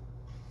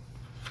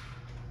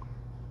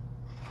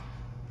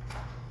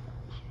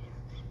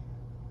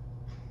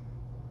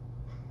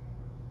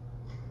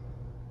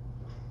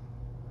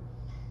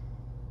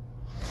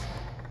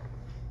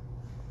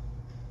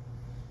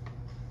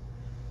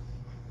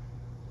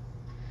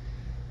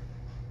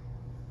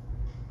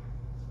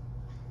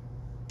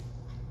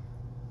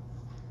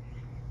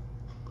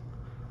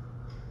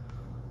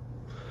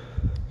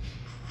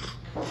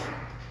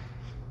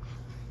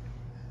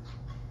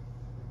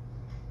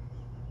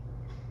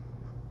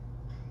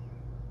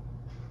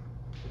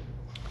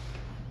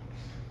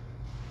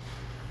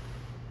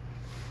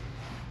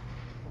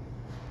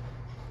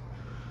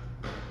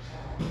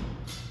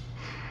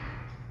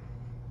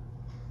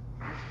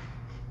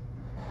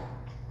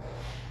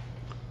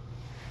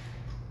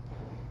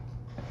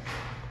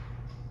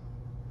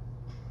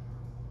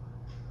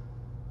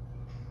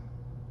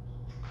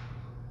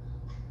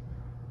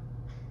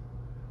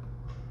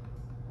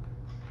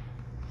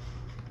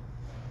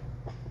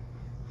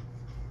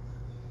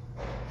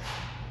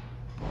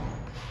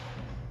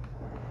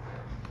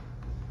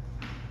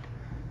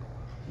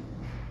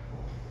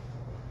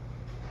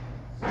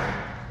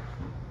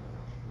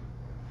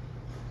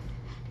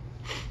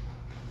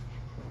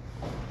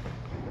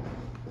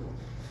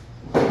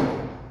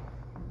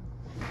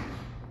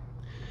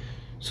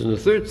 So in the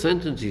third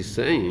sentence he's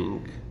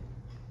saying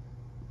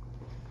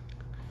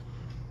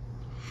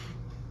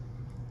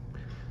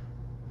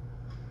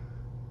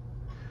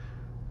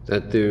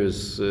that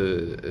there's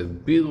a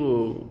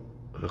birur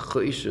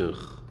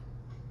ha'choshech,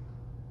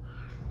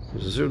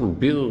 there's a certain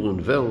birur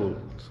in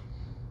Welt,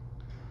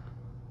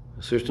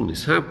 a certain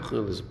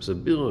ishapcha, there's a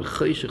birur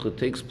ha'choshech that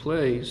takes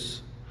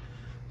place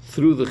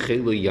through the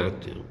chelo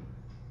yatir.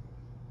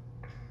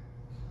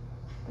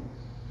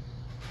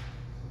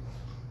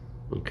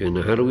 Okay,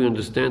 now how do we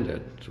understand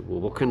that?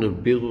 Well, what kind of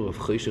birur of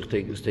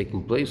choshech is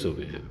taking place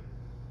over here?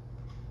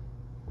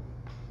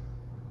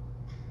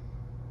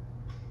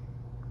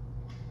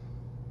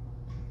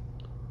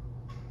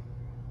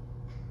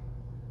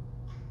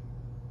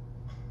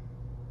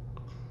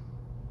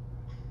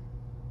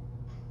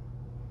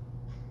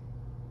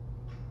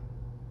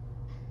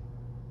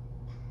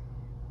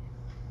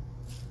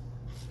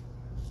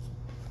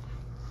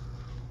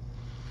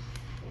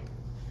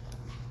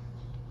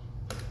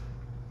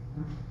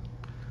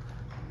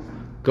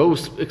 Go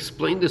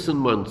explain this in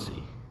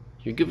Muncie.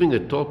 You're giving a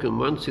talk in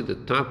Muncie. The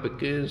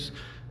topic is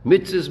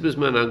mitzvahs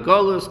bisman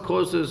agalas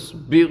causes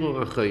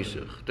birur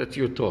ha'choshech. That's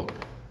your talk.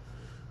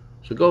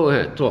 So go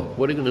ahead, talk.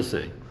 What are you going to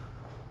say?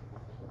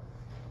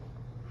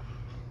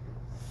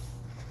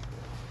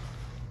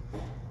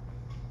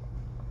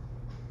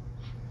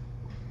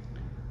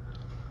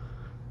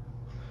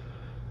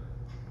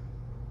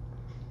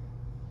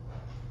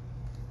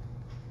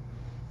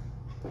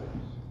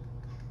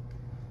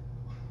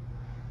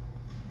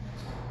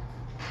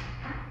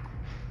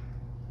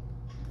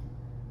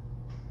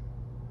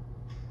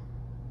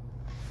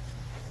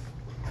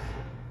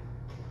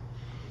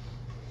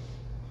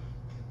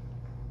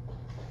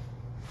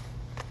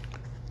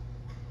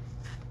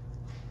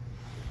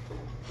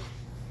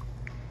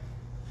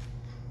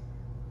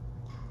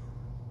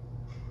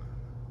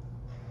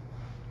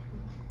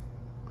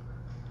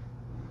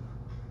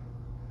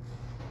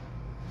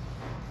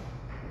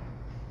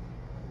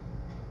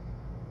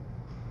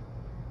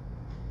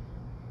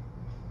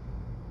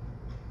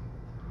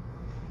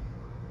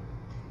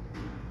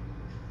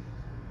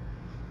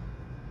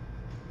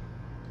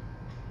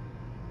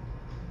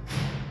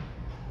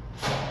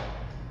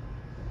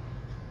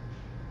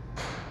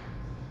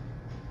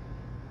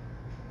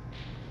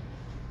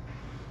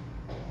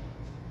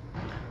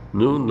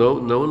 No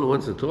one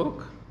wants to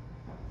talk.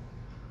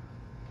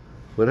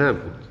 What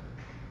happened?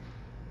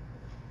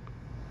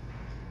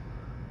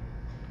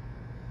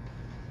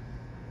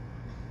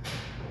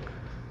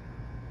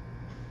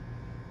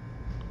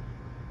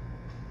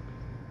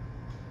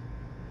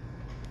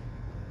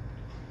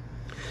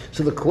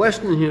 So the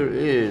question here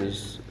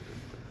is,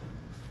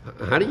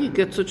 how do you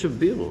get such a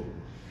birur?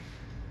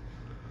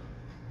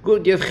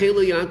 Good, you have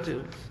chelo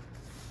yatir.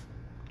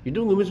 You're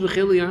doing a mitzvah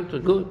chelo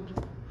yatir, good.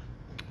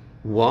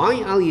 Why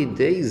al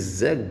yidei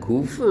zeh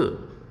gufa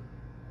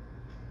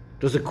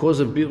does it cause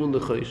a birur in the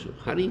choshech?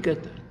 How do you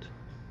get that?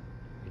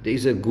 Yidei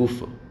zeh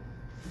gufa.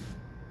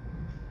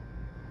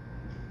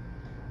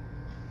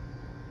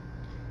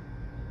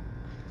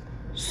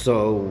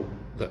 So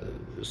the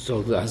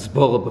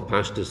hasbara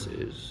b'pashtus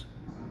is,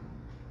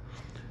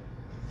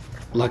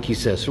 like he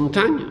says from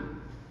Tanya.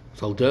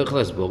 It's al derech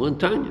hasbara in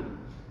Tanya.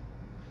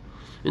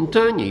 In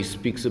Tanya he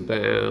speaks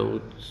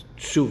about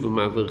tshuva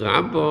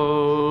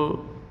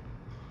mavarabba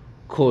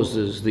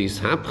causes these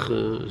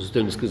hapchas,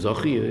 donis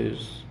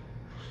gezachiyos.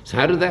 So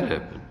how did that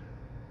happen?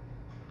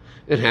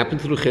 It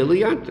happened through chelo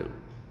yatir,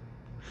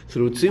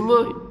 through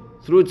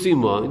tzimoin. Through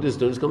tzimoin, there's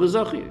donis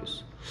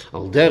gezachiyos.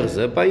 Al derech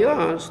zeh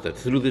bayas, that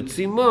through the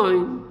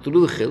tzimoin,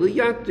 through the chelo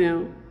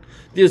yatir,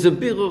 there's a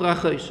birur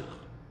ha'choshech.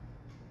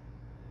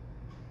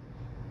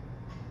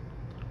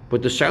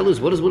 But the shaila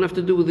is, what does one have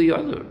to do with the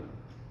other?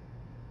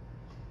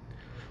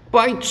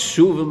 By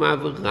tshuva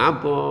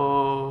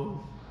mavarabba,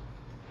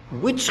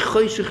 which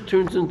choshech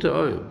turns into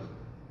oil?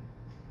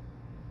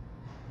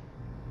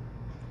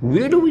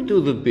 Where do we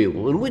do the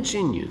birur? In which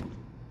inyan?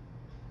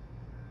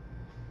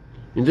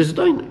 In this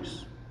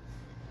doinus.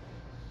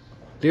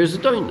 There's a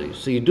doinus.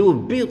 So you do a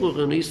birur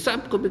and a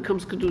sapka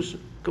becomes kedusha,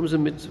 becomes a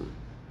mitzvah.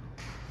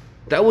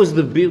 That was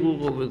the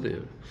birur over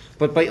there.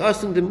 But by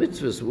us in the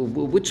mitzvahs,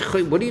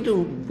 what are you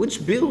doing? Which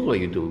birur are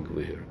you doing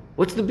over here?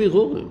 What's the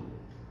birurim?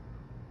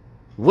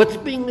 What's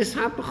being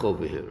mishapach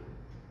over here?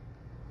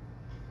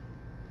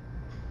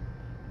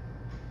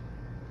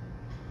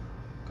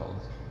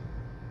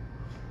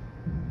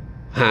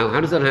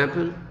 How does that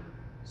happen?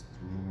 It's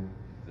through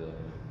the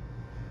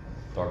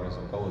darkness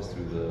of Golas,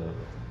 through the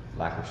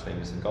lack of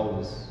shlemus in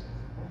Golas,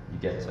 you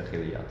get to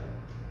chelo yatir.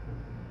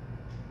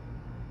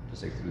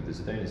 Just like through the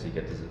zedonis, you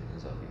get to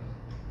zachi.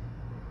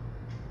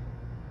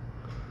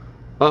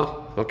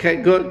 Oh, okay,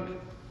 good.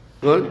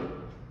 Good.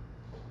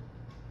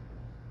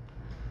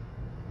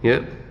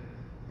 Yeah.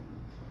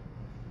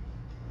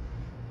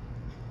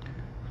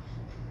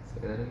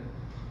 Say that again.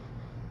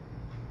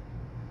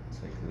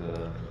 It's like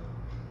the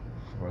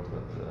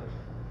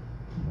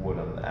wood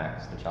on the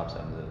axe, the chops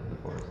on the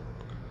forest.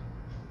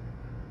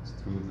 It's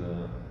through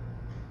the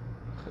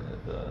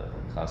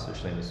chaser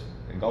shlemus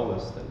in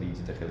Golas that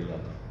leads to chelo yatir.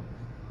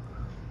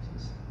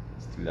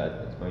 through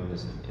that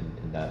awareness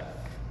in that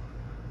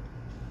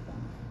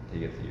to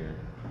get to your.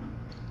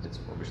 It's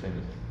what we're saying.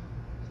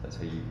 That's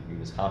how you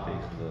use happy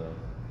for the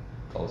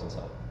goals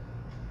itself.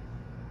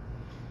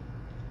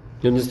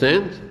 You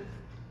understand?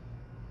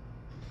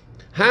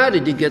 How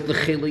did you get the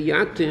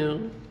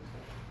chiliyatir?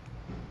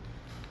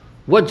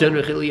 What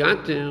general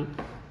chiliyatir?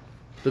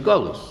 The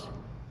golos.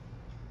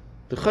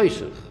 The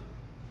choshech.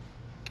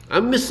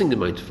 I'm missing in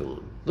my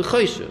tefillin. The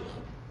choshech.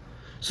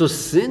 So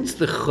since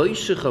the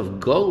choshech of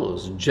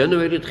golos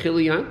generated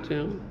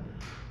chiliyatir,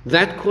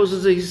 that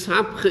causes a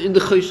hishapcha in the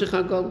choshech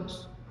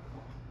ha-golos.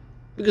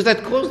 Because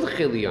that caused the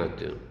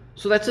chiliyatir.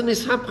 So that's an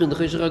hishapcha in the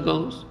choshech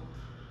ha-golos.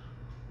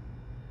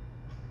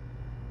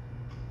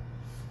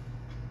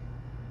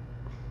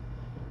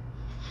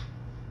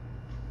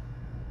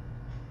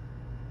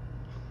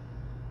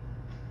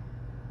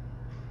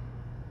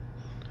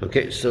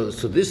 Okay, so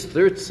this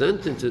third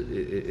sentence,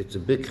 it's a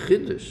big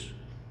chiddush.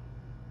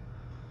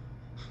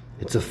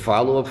 It's a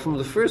follow-up from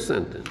the first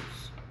sentence.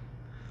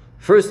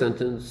 First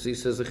sentence, he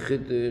says a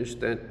chiddush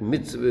that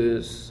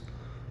mitzvahs,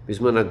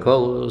 bisman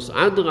hagolos,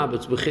 adrab,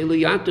 it's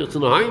b'chiliyatir, it's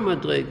an higher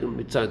madregim,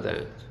 mitzad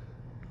that.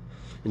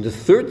 In the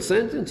third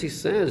sentence, he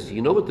says,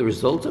 you know what the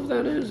result of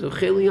that is? A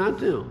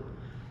chiliyatir.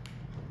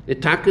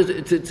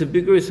 It's a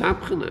bigger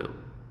ishapcha now.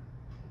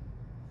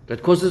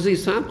 That causes a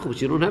ishapcha,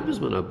 which you don't have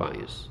bisman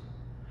habayis.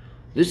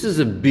 This is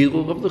a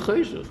birur of the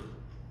choshech.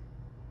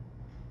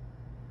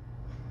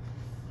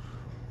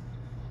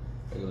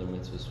 Regular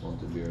mitzvahs want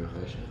to be a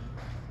choshech.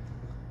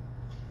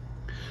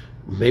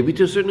 Maybe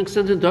to a certain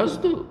extent it does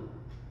do.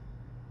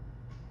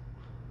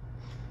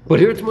 But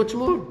here it's much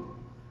more.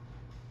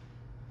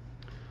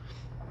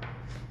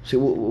 See,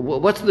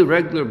 what's the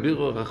regular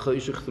birur of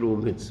choshech through a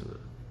mitzvah?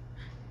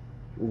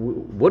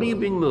 What are you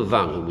being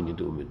mevarim when you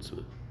do a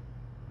mitzvah?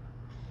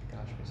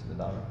 Gashmis in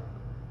the davar.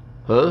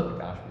 Huh?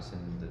 Gashmis in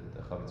the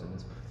chavetz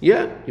mitzvah.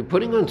 Yeah, you're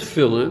putting on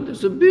tefillin,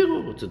 there's a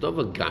birur. It's a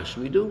davar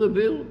gashmi doing a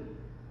birur.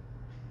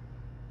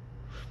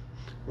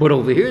 But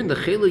over here in the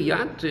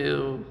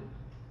chiliyatir,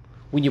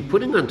 when you're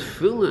putting on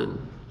tefillin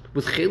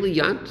with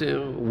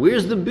chiliyatir,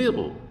 where's the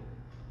birur?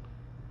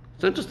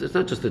 It's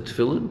not just a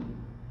tefillin.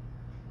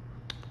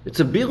 It's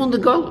a birur in the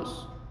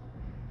galus.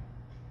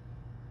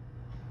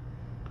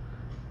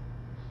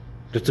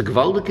 That's a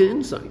gewaldige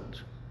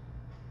insight.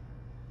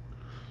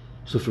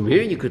 So from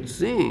here you could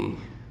see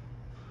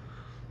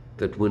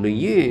that when a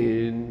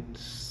Yid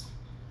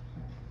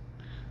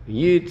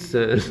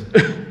says,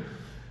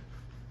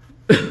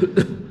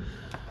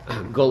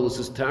 Golus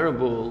is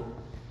terrible,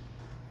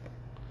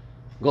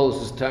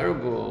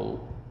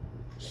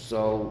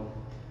 so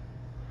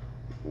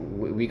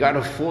we got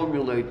to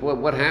formulate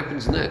what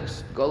happens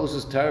next. Golus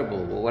is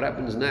terrible, well, what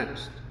happens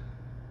next?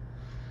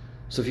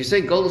 So if you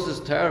say Golus is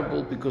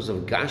terrible because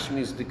of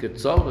Gashmi's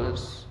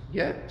Dikatzoros,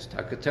 yeah, it's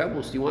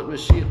terrible, so you want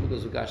Mashiach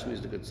because of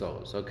Gashmi's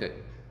Dikatzoros, okay.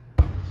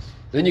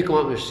 Then you come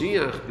out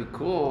Mashiach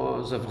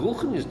because of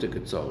Ruchni's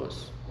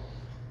Dikatzoros.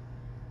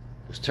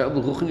 There's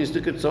terrible Ruchni's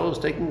Dikatzoros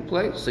taking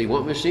place, so you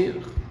want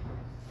Mashiach.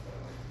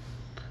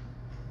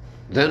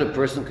 Then a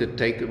person could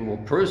take it more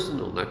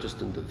personal, not just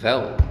in the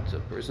Welt. A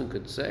person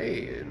could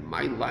say, in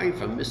my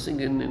life I'm missing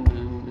in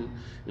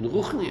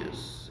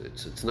Ruchnius.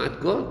 It's not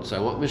good, so I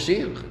want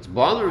Mashiach. It's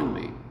bothering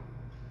me.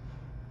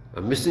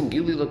 I'm missing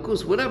Gili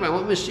Lakus, whatever, I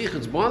want Mashiach,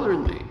 it's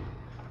bothering me.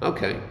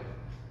 Okay.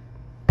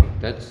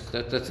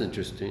 That's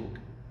interesting.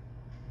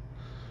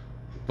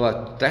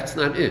 But that's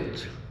not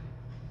it.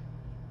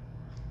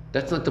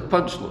 That's not the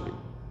punchline.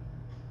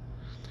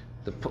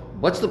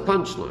 What's the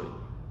punchline?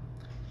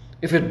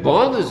 If it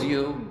bothers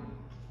you,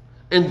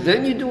 and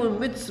then you do a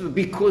mitzvah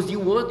because you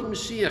want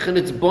Mashiach, and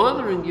it's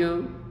bothering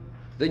you,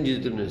 then you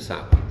did an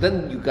asapta.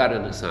 Then you got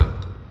an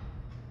asapta.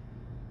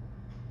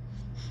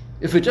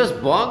 If it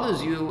just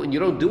bothers you and you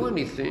don't do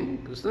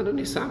anything, it's not an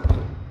asapta.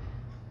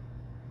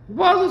 It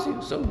bothers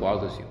you, so it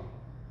bothers you.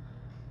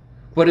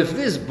 But if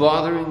this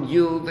bothering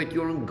you that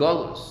you're in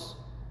Golus,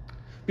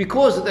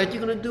 because of that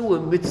you're going to do a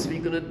mitzvah,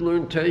 you're going to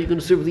learn Torah, you're going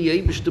to serve the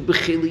Eibush to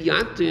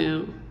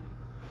b'chiliyatir.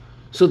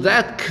 So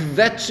that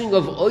kvetching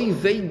of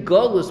oivei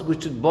Golus,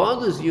 which it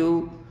bothers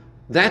you,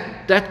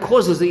 that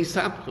causes a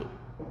isapcha,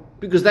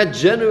 because that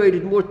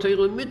generated more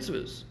Torah and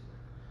mitzvahs.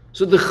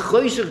 So the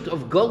choshech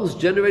of Golus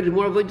generated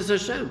more avodas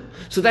Hashem.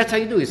 So that's how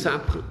you do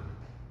isapcha.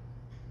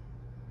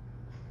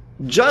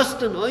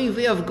 Just an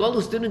oivei of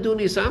Golus didn't do an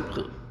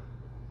isapcha.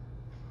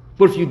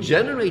 But if you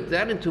generate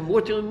that into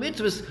more Torah and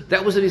mitzvahs,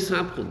 that was an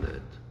isapcha in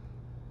that.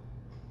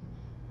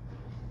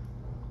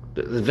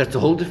 That's a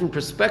whole different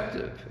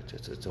perspective.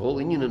 It's a whole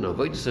union in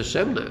avodas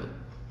Hashem now.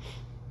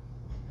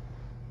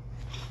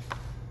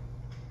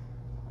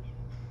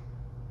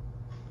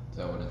 Is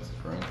that what it's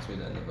referring to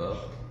then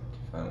above?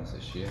 Kifan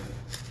Sashir,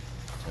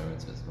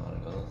 determines its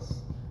monogolas.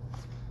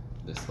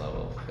 This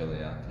level of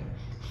chiliyatir.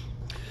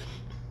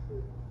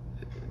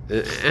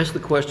 Ask the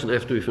question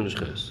after we finish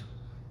Ches.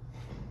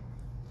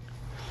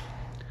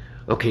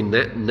 Okay,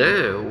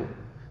 now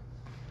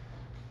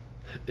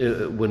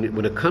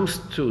when it comes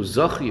to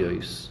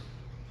Zachiyos,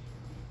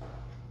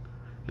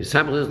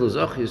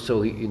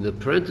 so in the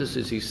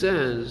parenthesis he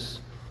says,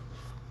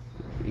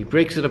 he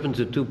breaks it up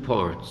into two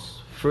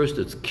parts. First,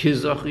 it's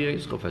kiz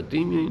zachiyos chof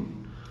hadimyin,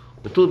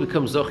 until it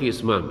becomes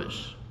zachiyos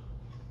mamish.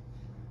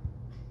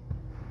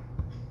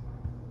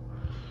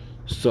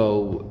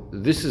 So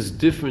this is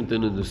different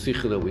than in the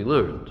sikha that we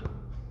learned.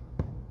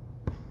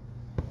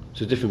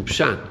 It's a different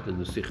pshat than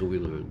the sikha we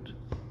learned.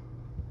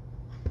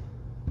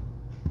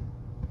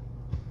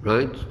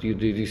 Right? Do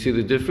you see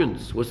the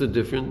difference? What's the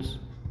difference?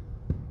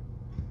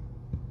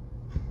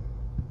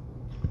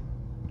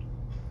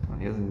 Well,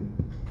 he doesn't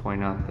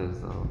point out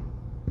there's a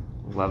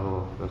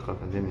level of the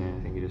chafadimya.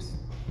 I think he just,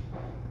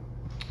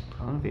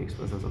 I don't know if he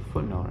explains, there's a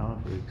footnote, I don't know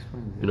if he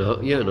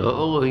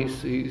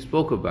explains it. He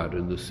spoke about it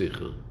in the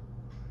sikha.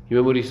 You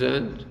remember what he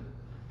said?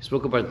 He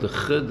spoke about the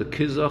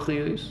kiz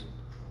zachiyos.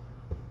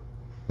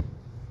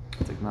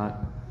 It's like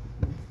not,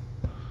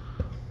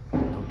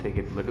 don't take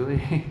it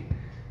literally.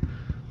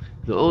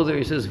 No, there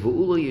he says,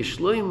 V'ula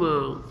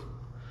yishloima,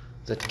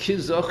 that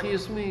kiz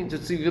zachiyos means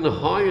it's even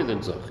higher than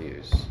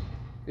zachiyos.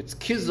 It's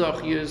kiz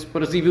zachiyos,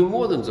 but it's even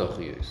more than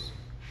zachiyos.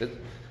 It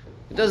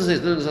doesn't say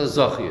it's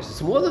zachiyos,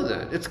 it's more than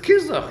that. It's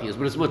kiz zachiyos,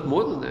 but it's much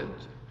more than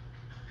that.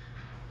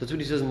 That's what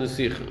he says in the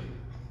sikha.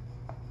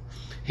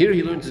 Here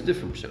he learns a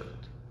different pshat.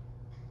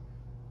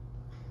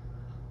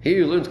 Here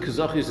he learns kiz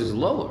zachiyos is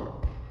lower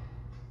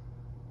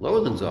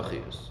than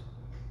zachiyos.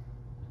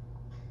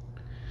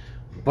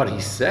 But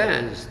he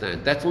says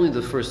that that's only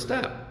the first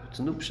step. It's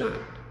a new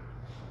pshat.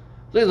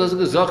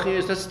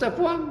 That's step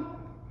one.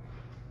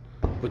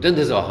 But then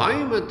there's a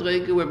higher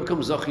madrega where it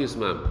becomes zachiyos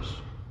mamish.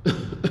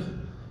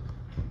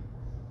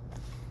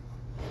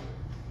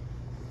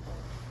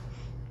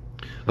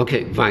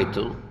 Okay,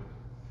 weiter.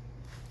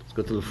 Let's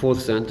go to the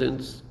fourth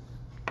sentence.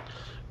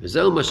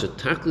 V'zeu ma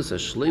shetaklis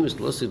hashleimus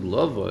losid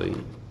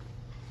lovoi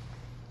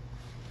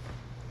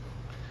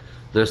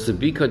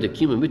nasabika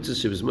dekima mitzvah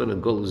shebizman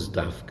hagolus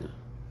dafka.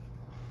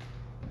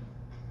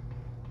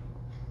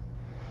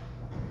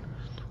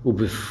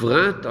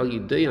 ובפרט על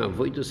ידי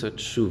עבודת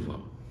התשובה.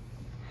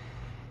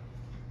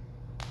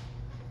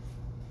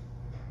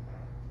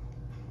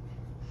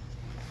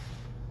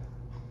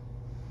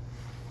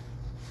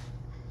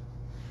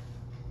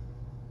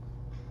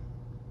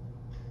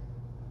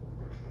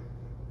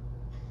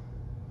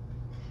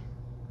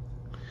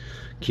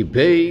 כי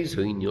בייס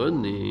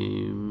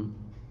העניונים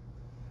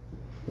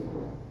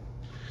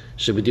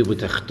שבדיר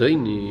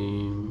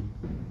בתחתינים,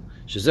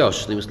 שזה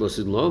השלמות לא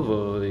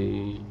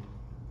סדלובוי,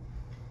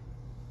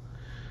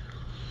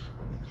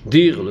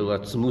 דיר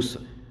לעצמוסי,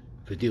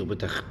 ודיר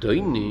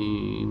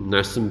בתחתינים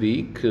נעשים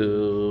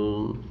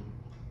בעיקר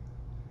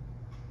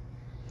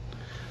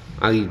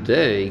על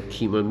ידי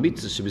קיום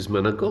המצווה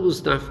שבזמן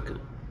הגולוס דווקא,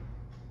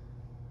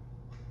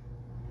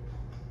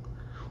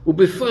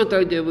 ובפרט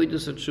על ידי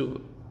עבודת התשובה.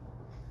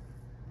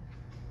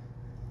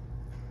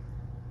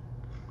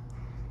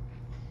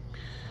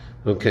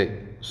 Okay,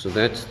 so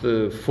that's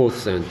the fourth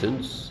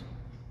sentence.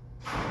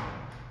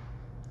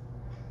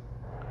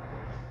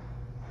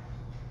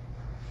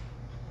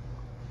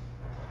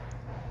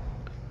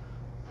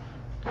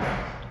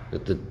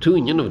 That the two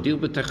inyan of Dir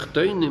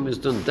B'Tachtoinim is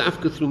done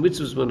dafka through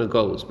mitzvahs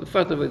managolos, but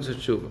fat avodas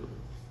tshuva.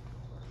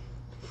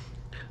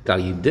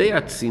 Dal yidei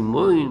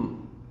atzimoin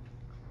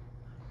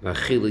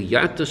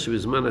v'achiliyata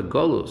shebizman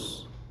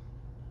hagolos,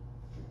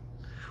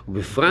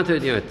 ובפרט על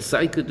ידי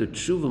הצייק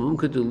דתשובה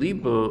ומומקה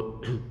דליבה,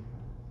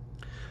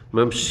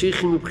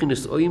 ממשיכים מבחינת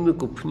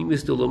עומק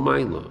ופנימיות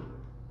דלמעלה,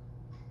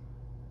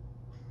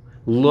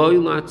 לא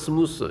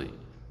לעצמוסי.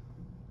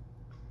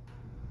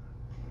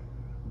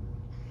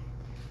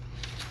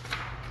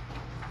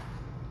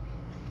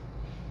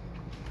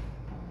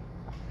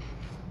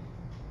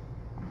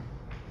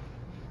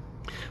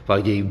 ועל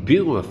ידי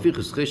בירור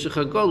הפיכס חשך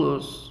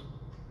הגולוס,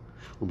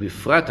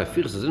 ובפרט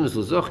הפיכס הזנס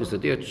לזוכס על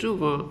ידי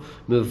התשובה,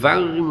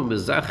 מבררים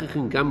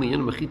ומזכחים גם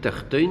בעניינים הכי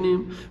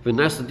תחתונים,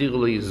 ונעשה דיר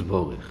לא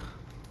יסבורך.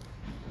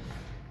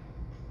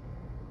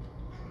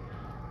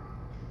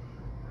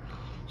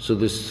 So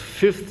this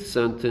fifth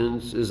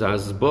sentence is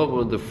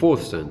hasbara on the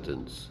fourth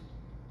sentence.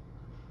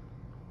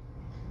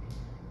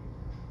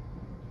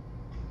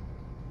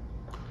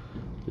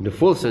 In the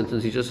fourth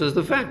sentence, he just says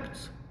the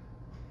facts.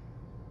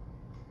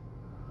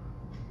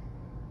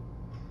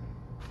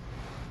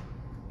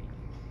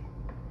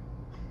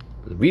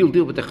 The real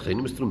deal with the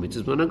Tachtonim is through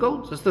mitzvahs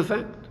managolos. That's the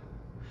fact.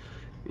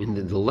 In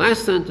the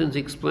last sentence,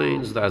 he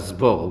explains the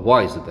hasbara.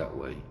 Why is it that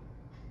way?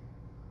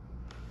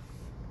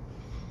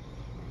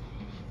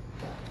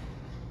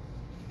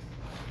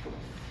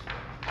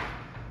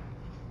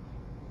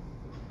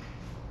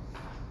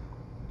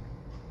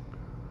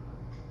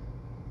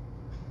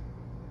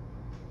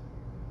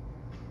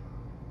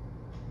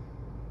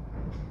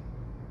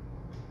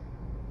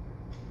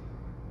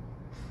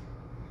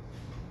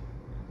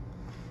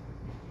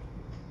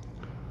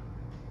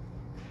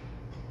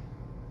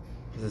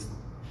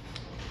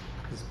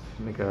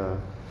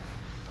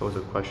 Pose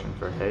a question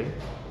for Hay.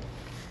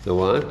 The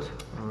what?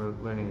 When we were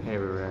learning Hay,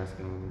 we were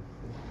asking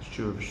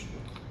Shuv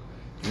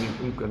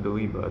Umka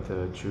Beliba to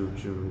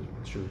Shuv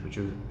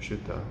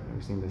Shuta.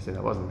 We seem to say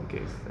that wasn't the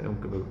case.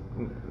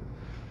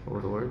 what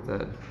were the words?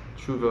 That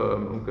tshuva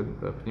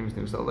pnimis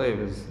nus alev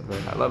is a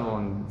very high level,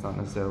 and it's not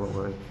necessarily what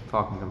we're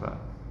talking about.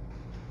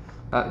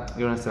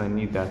 You don't necessarily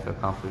need that to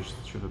accomplish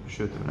tshuva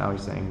pshuta. Now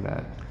he's saying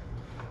that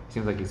it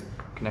seems like he's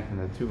connecting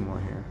the two more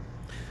here.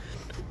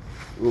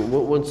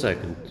 Well, 1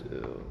 second.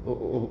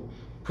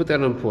 Put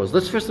that on pause.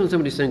 Let's first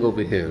understand what he's saying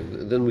over here.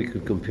 Then we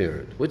could compare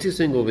it. What's he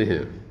saying over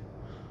here?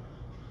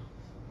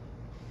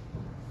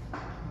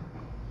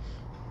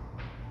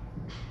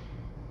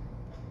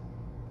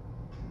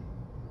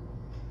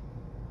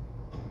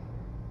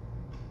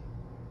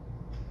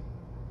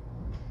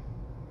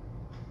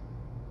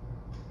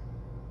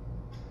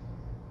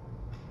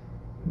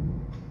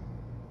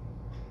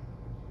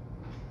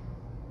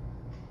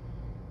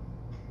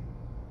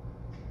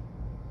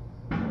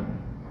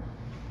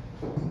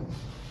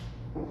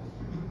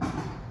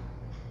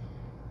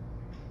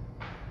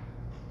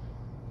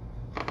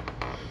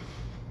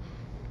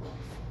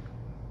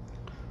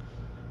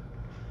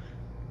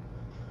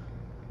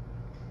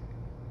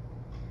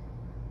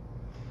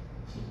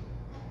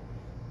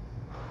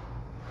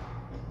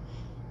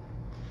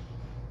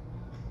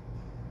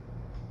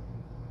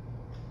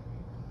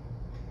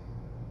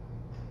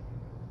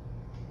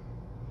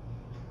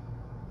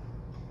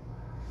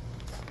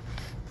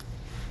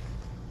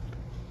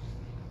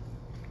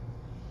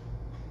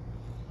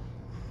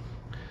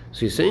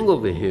 So he's saying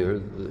over here,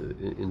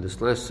 in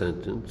this last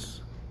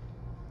sentence,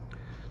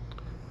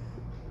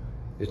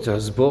 it's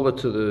hasbora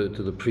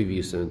to the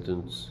previous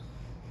sentence.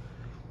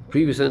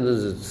 Previous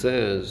sentence it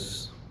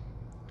says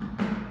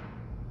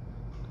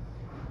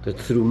that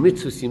through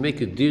mitzvahs you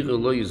make a dira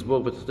lo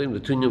yizbor b'tachtenim, the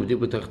tunyam dir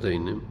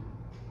b'tachtenim.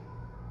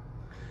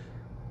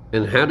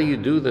 And how do you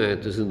do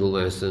that? Is in the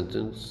last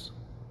sentence.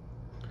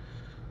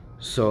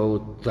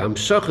 So the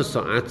amshachas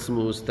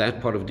ha'atzmos, that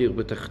part of dir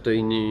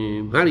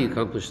b'tachtenim, how do you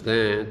accomplish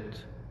that?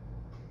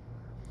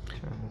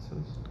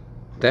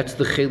 That's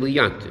the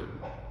chelayatim,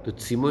 the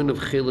tzimon of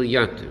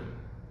chelayatim,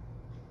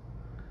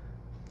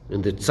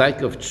 and the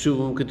tzaik of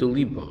tshuva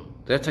kedoliba.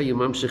 That's how you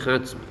mamshech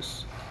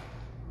atzmas.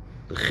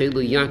 The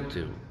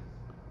chelayatim,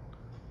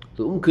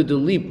 the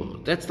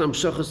kedoliba. That's the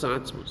amshachas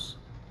atzmas.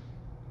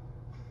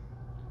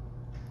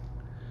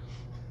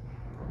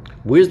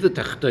 Where's the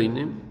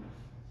tachtonim?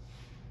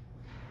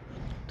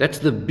 That's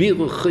the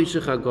biru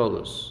cheshech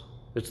hagolos.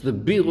 That's the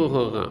biru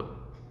hara.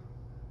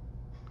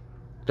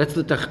 That's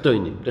the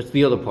tachtonim. That's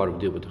the other part of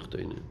dir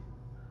b'tachtonim.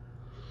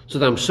 So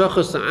the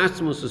amshachas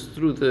ha'atzmos is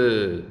through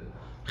the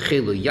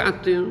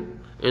chelayatim,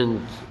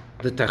 and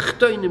the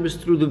tachtonim is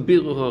through the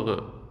biru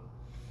hara.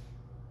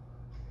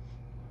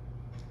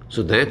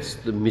 So that's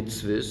the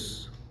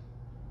mitzvahs.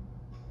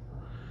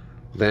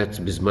 That's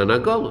bisman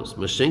hagolos.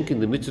 Mashenkin,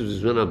 the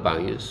mitzvahs bisman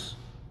habayis,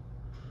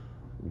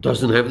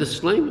 doesn't have the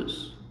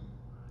shleimus.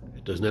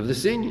 It doesn't have the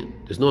sinyan.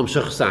 There's no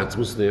amshachas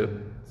ha'atzmos there.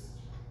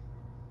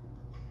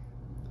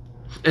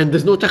 And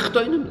there's no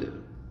tachtonim there.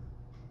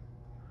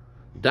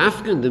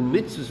 Dafka in the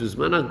mitzvahs with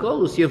man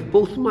hagolos, you have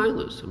both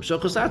milas,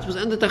 hamshachas atzmos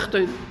and the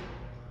tachtonim.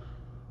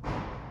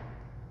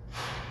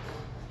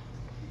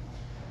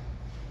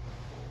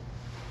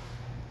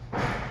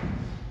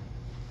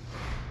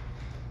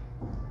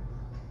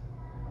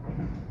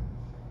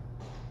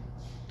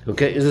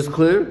 Okay, is this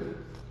clear?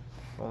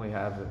 You only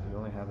have the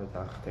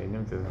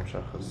tachtenim to the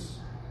hamshachas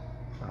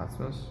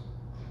atzmos.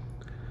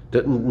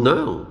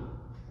 No.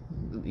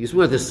 You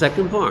see the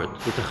second part,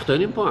 the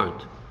tachtonim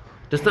part.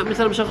 That's not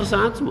mitzvah hamshachas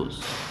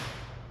atzmos.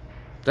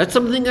 That's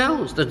something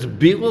else. That's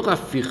birur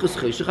afichas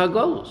cheshech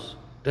hagolos.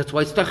 That's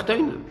why it's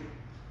tachtonim.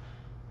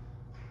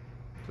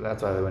 So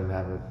that's why they wouldn't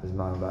have it as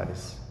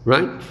monobias.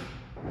 Right?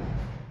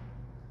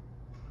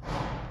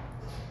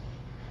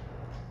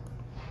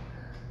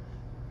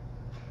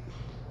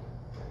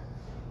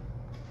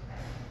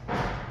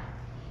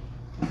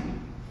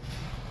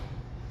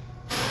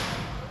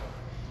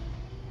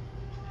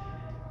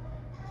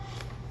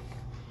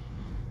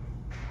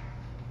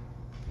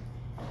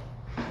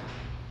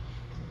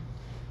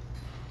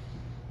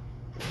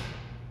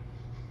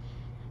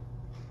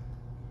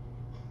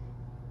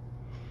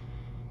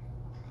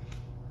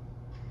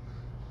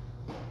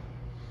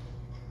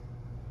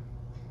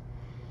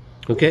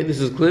 Okay, this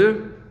is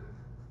clear?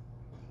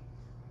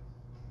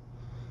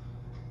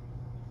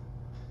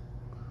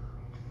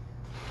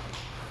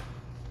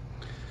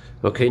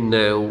 Okay,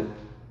 now,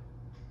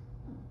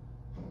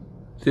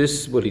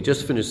 this, what he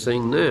just finished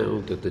saying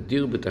now, that the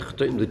dir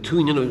b'tachtonim, the two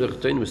inyan of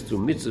tachtonim is through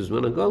mitzvahs,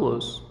 man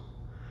hagolos.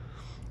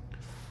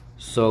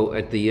 So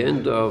at the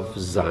end of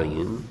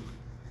Zion,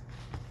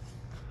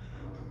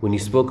 when he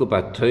spoke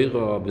about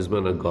Torah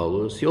b'zman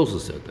hagolos, he also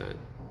said that.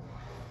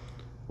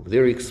 Over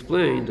there he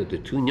explained that the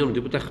two inyan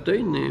of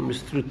tachtonim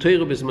is through Torah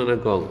b'zman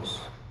hagolos.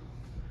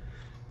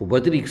 But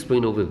what did he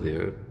explain over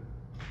there?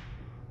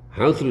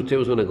 How through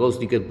Torah b'zman hagolos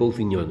do you get both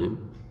inyanim?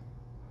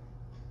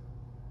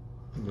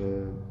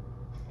 The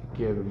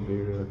idea of the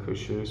bir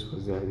kushus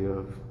was the idea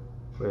of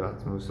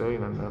Leilat Musay,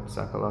 and then the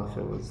Psak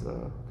Halacha was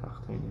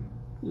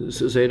Tachtenim.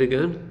 So say it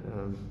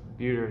again.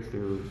 Bir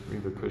through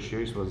the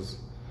kushus was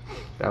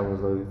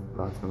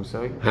Leilat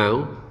Musay.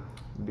 How?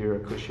 Bira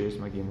Kushis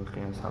Magim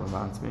Luchinas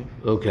Halamansmi.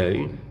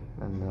 Okay.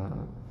 And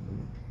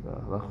the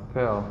Halach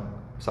Pel,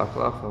 Psak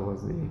Halacha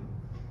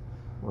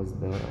was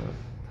the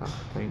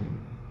Tachtain.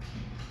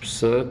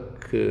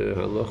 Psak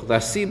Halacha. The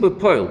Asiba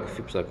Poil,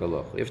 Kfi Psak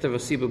Halacha. You have to have a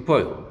Asiba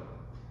Poil.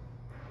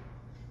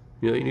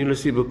 Yeah, you need a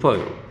Asiba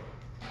Poil.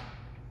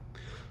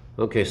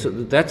 Okay, so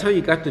that's how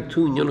you got the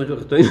two Inyan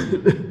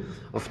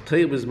of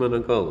Teir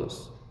B'Zman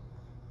HaGolus.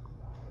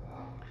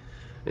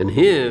 And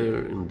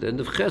here, in the end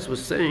of Ches,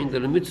 was saying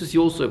that in mitzvahs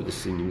you also have the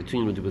sin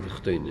between the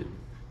B'Tachtonim.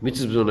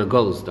 Mitzvahs B'Zman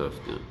HaGolus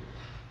dafka.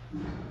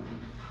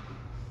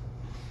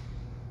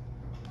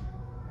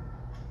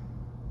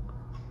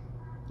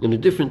 In a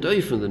different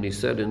oifen than he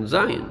said in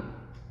Zion.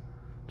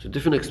 It's a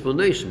different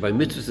explanation. By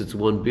mitzvahs it's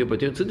one beer,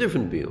 but here it's a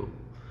different beer.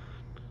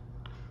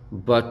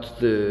 But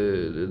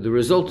the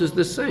result is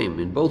the same.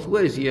 In both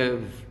ways you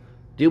have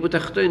dir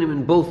b'tachtonim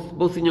in both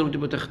inyanim dir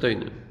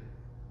b'tachtonim.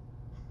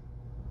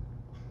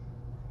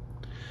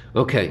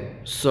 Okay,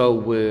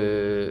 so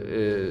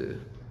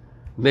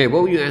Meir,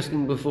 what were you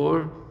asking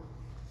before?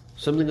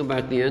 Something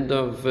about the end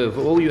of what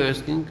were you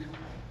asking?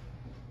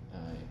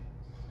 I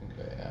think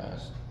I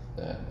asked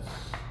that.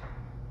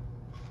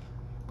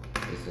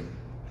 Is it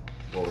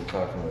what we're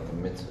talking about the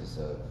mitzvahs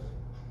of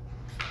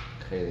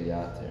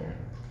Cheliyater?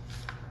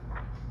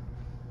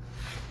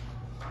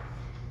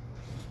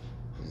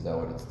 Is that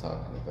what it's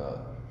talking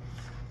about?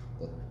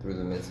 That through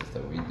the mitzvahs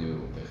that we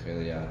do,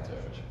 Cheliyater,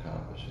 which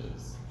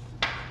accomplishes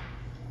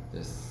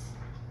this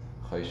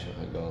Choshech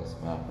HaGolus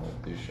Ma'apon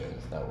Kedusha,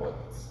 is that what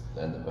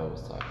the end of Bayom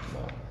was talking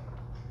about?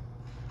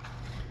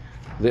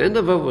 The end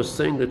of it was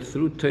saying that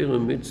through Torah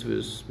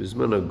mitzvahs,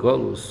 B'Zman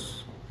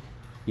HaGolus,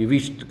 you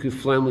reached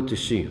Kiflam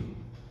L'Teshiyah.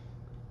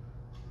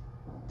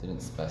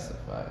 Didn't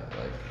specify.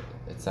 Like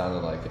it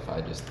sounded like if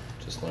I just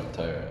learned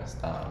Torah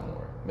Stam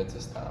or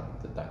Mitzvah Stam,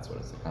 that's what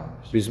it's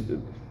accomplished.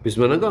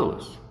 B'Zman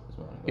HaGolus.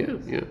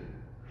 Yeah.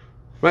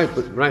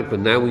 Right, but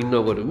now we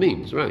know what it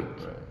means, right?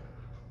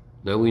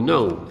 Now we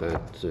know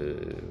that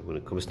when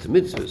it comes to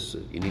mitzvahs,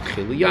 you need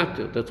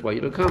Cheliyater. That's why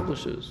it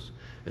accomplishes,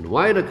 and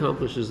why it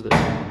accomplishes that,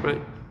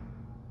 right?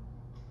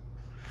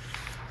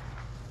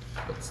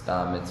 But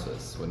Stam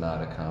mitzvahs would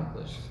not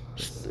accomplish.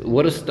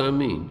 What does Stam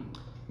mean?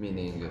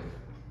 Meaning,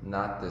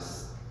 not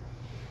this.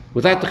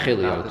 Without the Not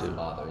this Cheliyater.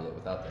 bother,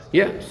 without this.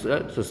 Yes,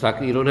 so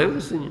Saka, you don't have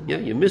this in you. Yeah,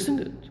 you're missing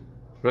it,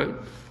 right?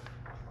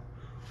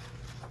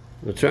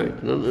 That's right.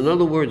 In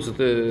other words,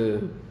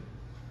 the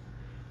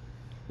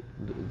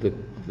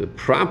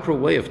proper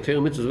way of Torah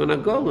mitzvahs when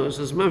Agolus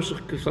is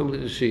Mamshech Kiflam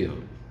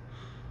L'Teshiyah.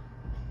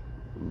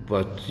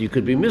 But you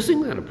could be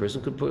missing that. A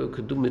person could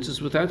do mitzvahs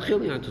without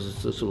Cheliyater,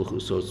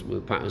 so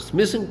it's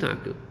missing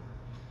taka.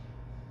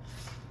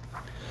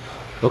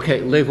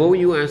 Okay, Lev, what were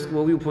you asking?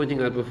 What were you pointing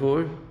out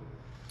before?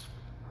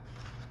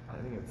 I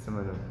think it's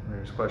similar to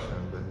Mary's question,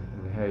 but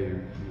in Hey,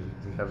 you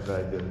have the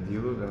idea of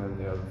Dilug, and then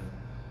you have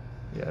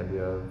the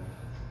idea of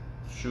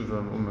Shuva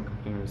and Umak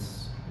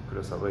Primus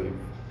Kudas Alev.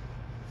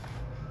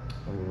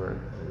 And we were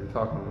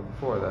talking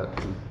before that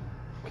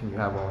can you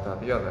have one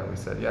without the other? And we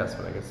said yes,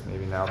 but I guess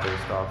maybe now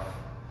based off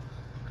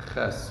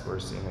Ches, we're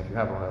seeing if you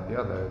have one without the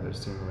other, there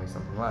seems to be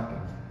something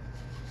lacking.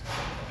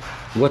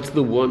 What's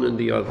the one and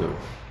the other?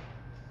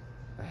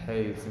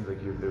 Hey, it seems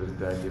like there was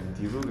the idea of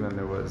Dilug, and then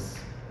there was,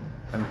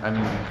 I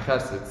mean, in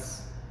Ches,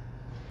 it's,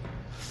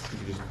 you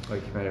could just,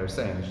 like Meir was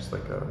saying, it's just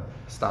like a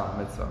Stam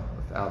mitzvah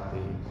without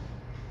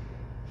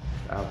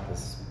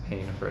this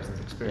pain a person's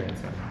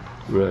experiencing.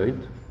 Right.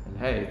 And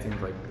hey, it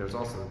seems like there's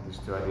also these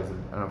two ideas of,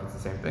 I don't know if it's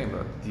the same thing,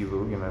 but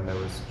Dilug, and then there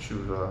was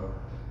Tshuva,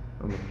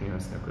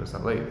 Umaprimus, Nekudas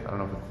Alev. I don't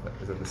know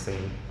if is it the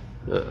same.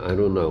 I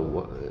don't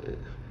know.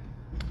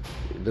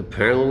 The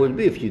parallel would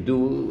be if you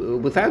do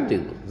without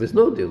Dilug. There's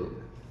no Dilug.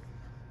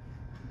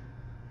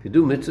 If you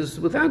do mitzvahs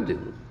without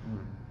Dilug.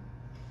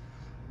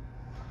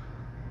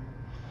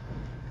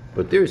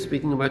 But they're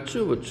speaking about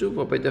Tshuva.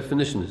 Tshuva by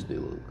definition is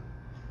Dilug.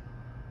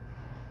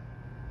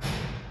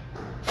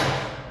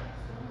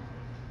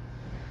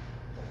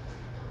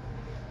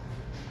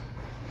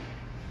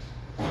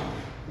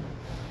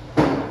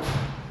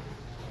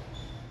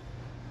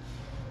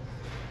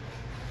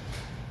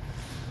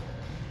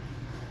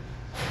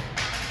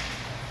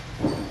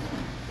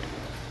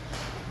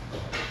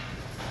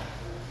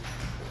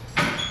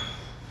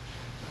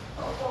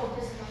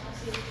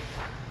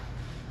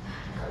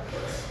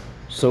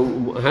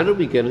 So how do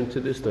we get into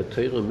this? That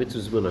Torah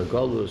mitzvahs ben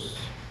Agolus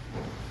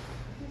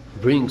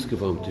brings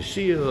Kiflam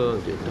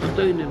L'Teshiyah, the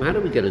Tachtonim. How do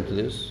we get into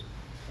this?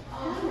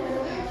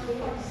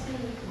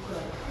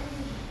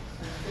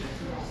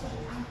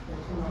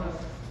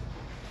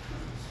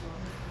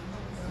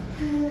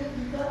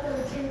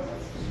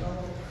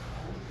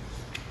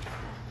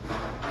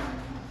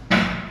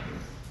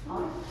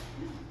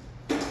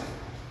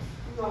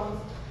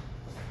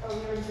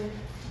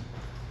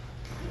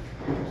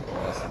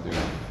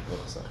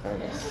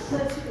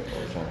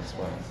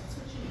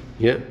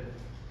 Yeah.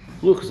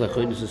 Luchas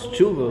HaChonis is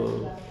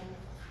Tshuva.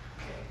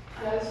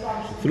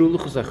 Through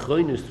Luchas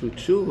HaChonis, through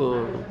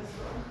Tshuva,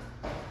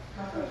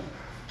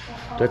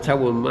 that's how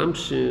we're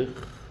mamshich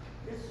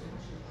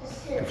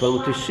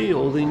Kefam Tishi,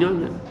 all the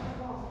inyanim.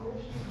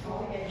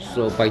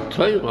 So by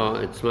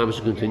Torah, it's mamash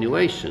a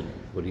continuation.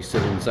 What he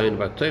said in Zayin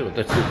about Torah,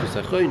 that's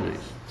the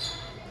Achronis.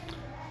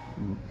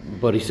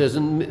 But he says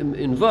in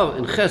Vav,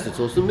 in Ches, it's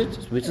also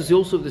mitzvahs. Mitzvahs is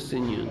also this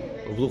inyan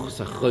of Luchas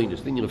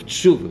Achronis, the inyan of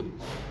Tshuva.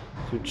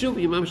 So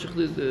Tshuva, you mamash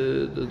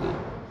the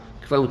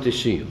Kefam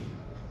Tishi.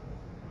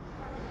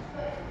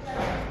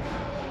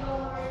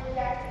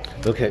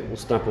 Okay, we'll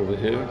stop over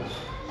here.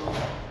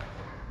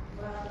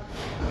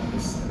 In the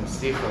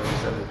Sikha, we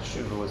said that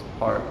Tshuva was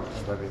part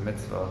of every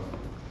mitzvah.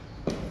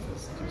 You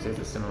say it's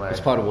a similar.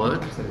 It's part of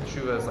what? You said that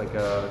Tshuva is like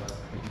it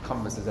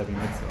encompasses every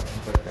mitzvah.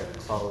 It's like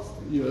that follows.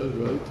 Yeah,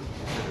 right.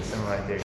 It's a similar idea.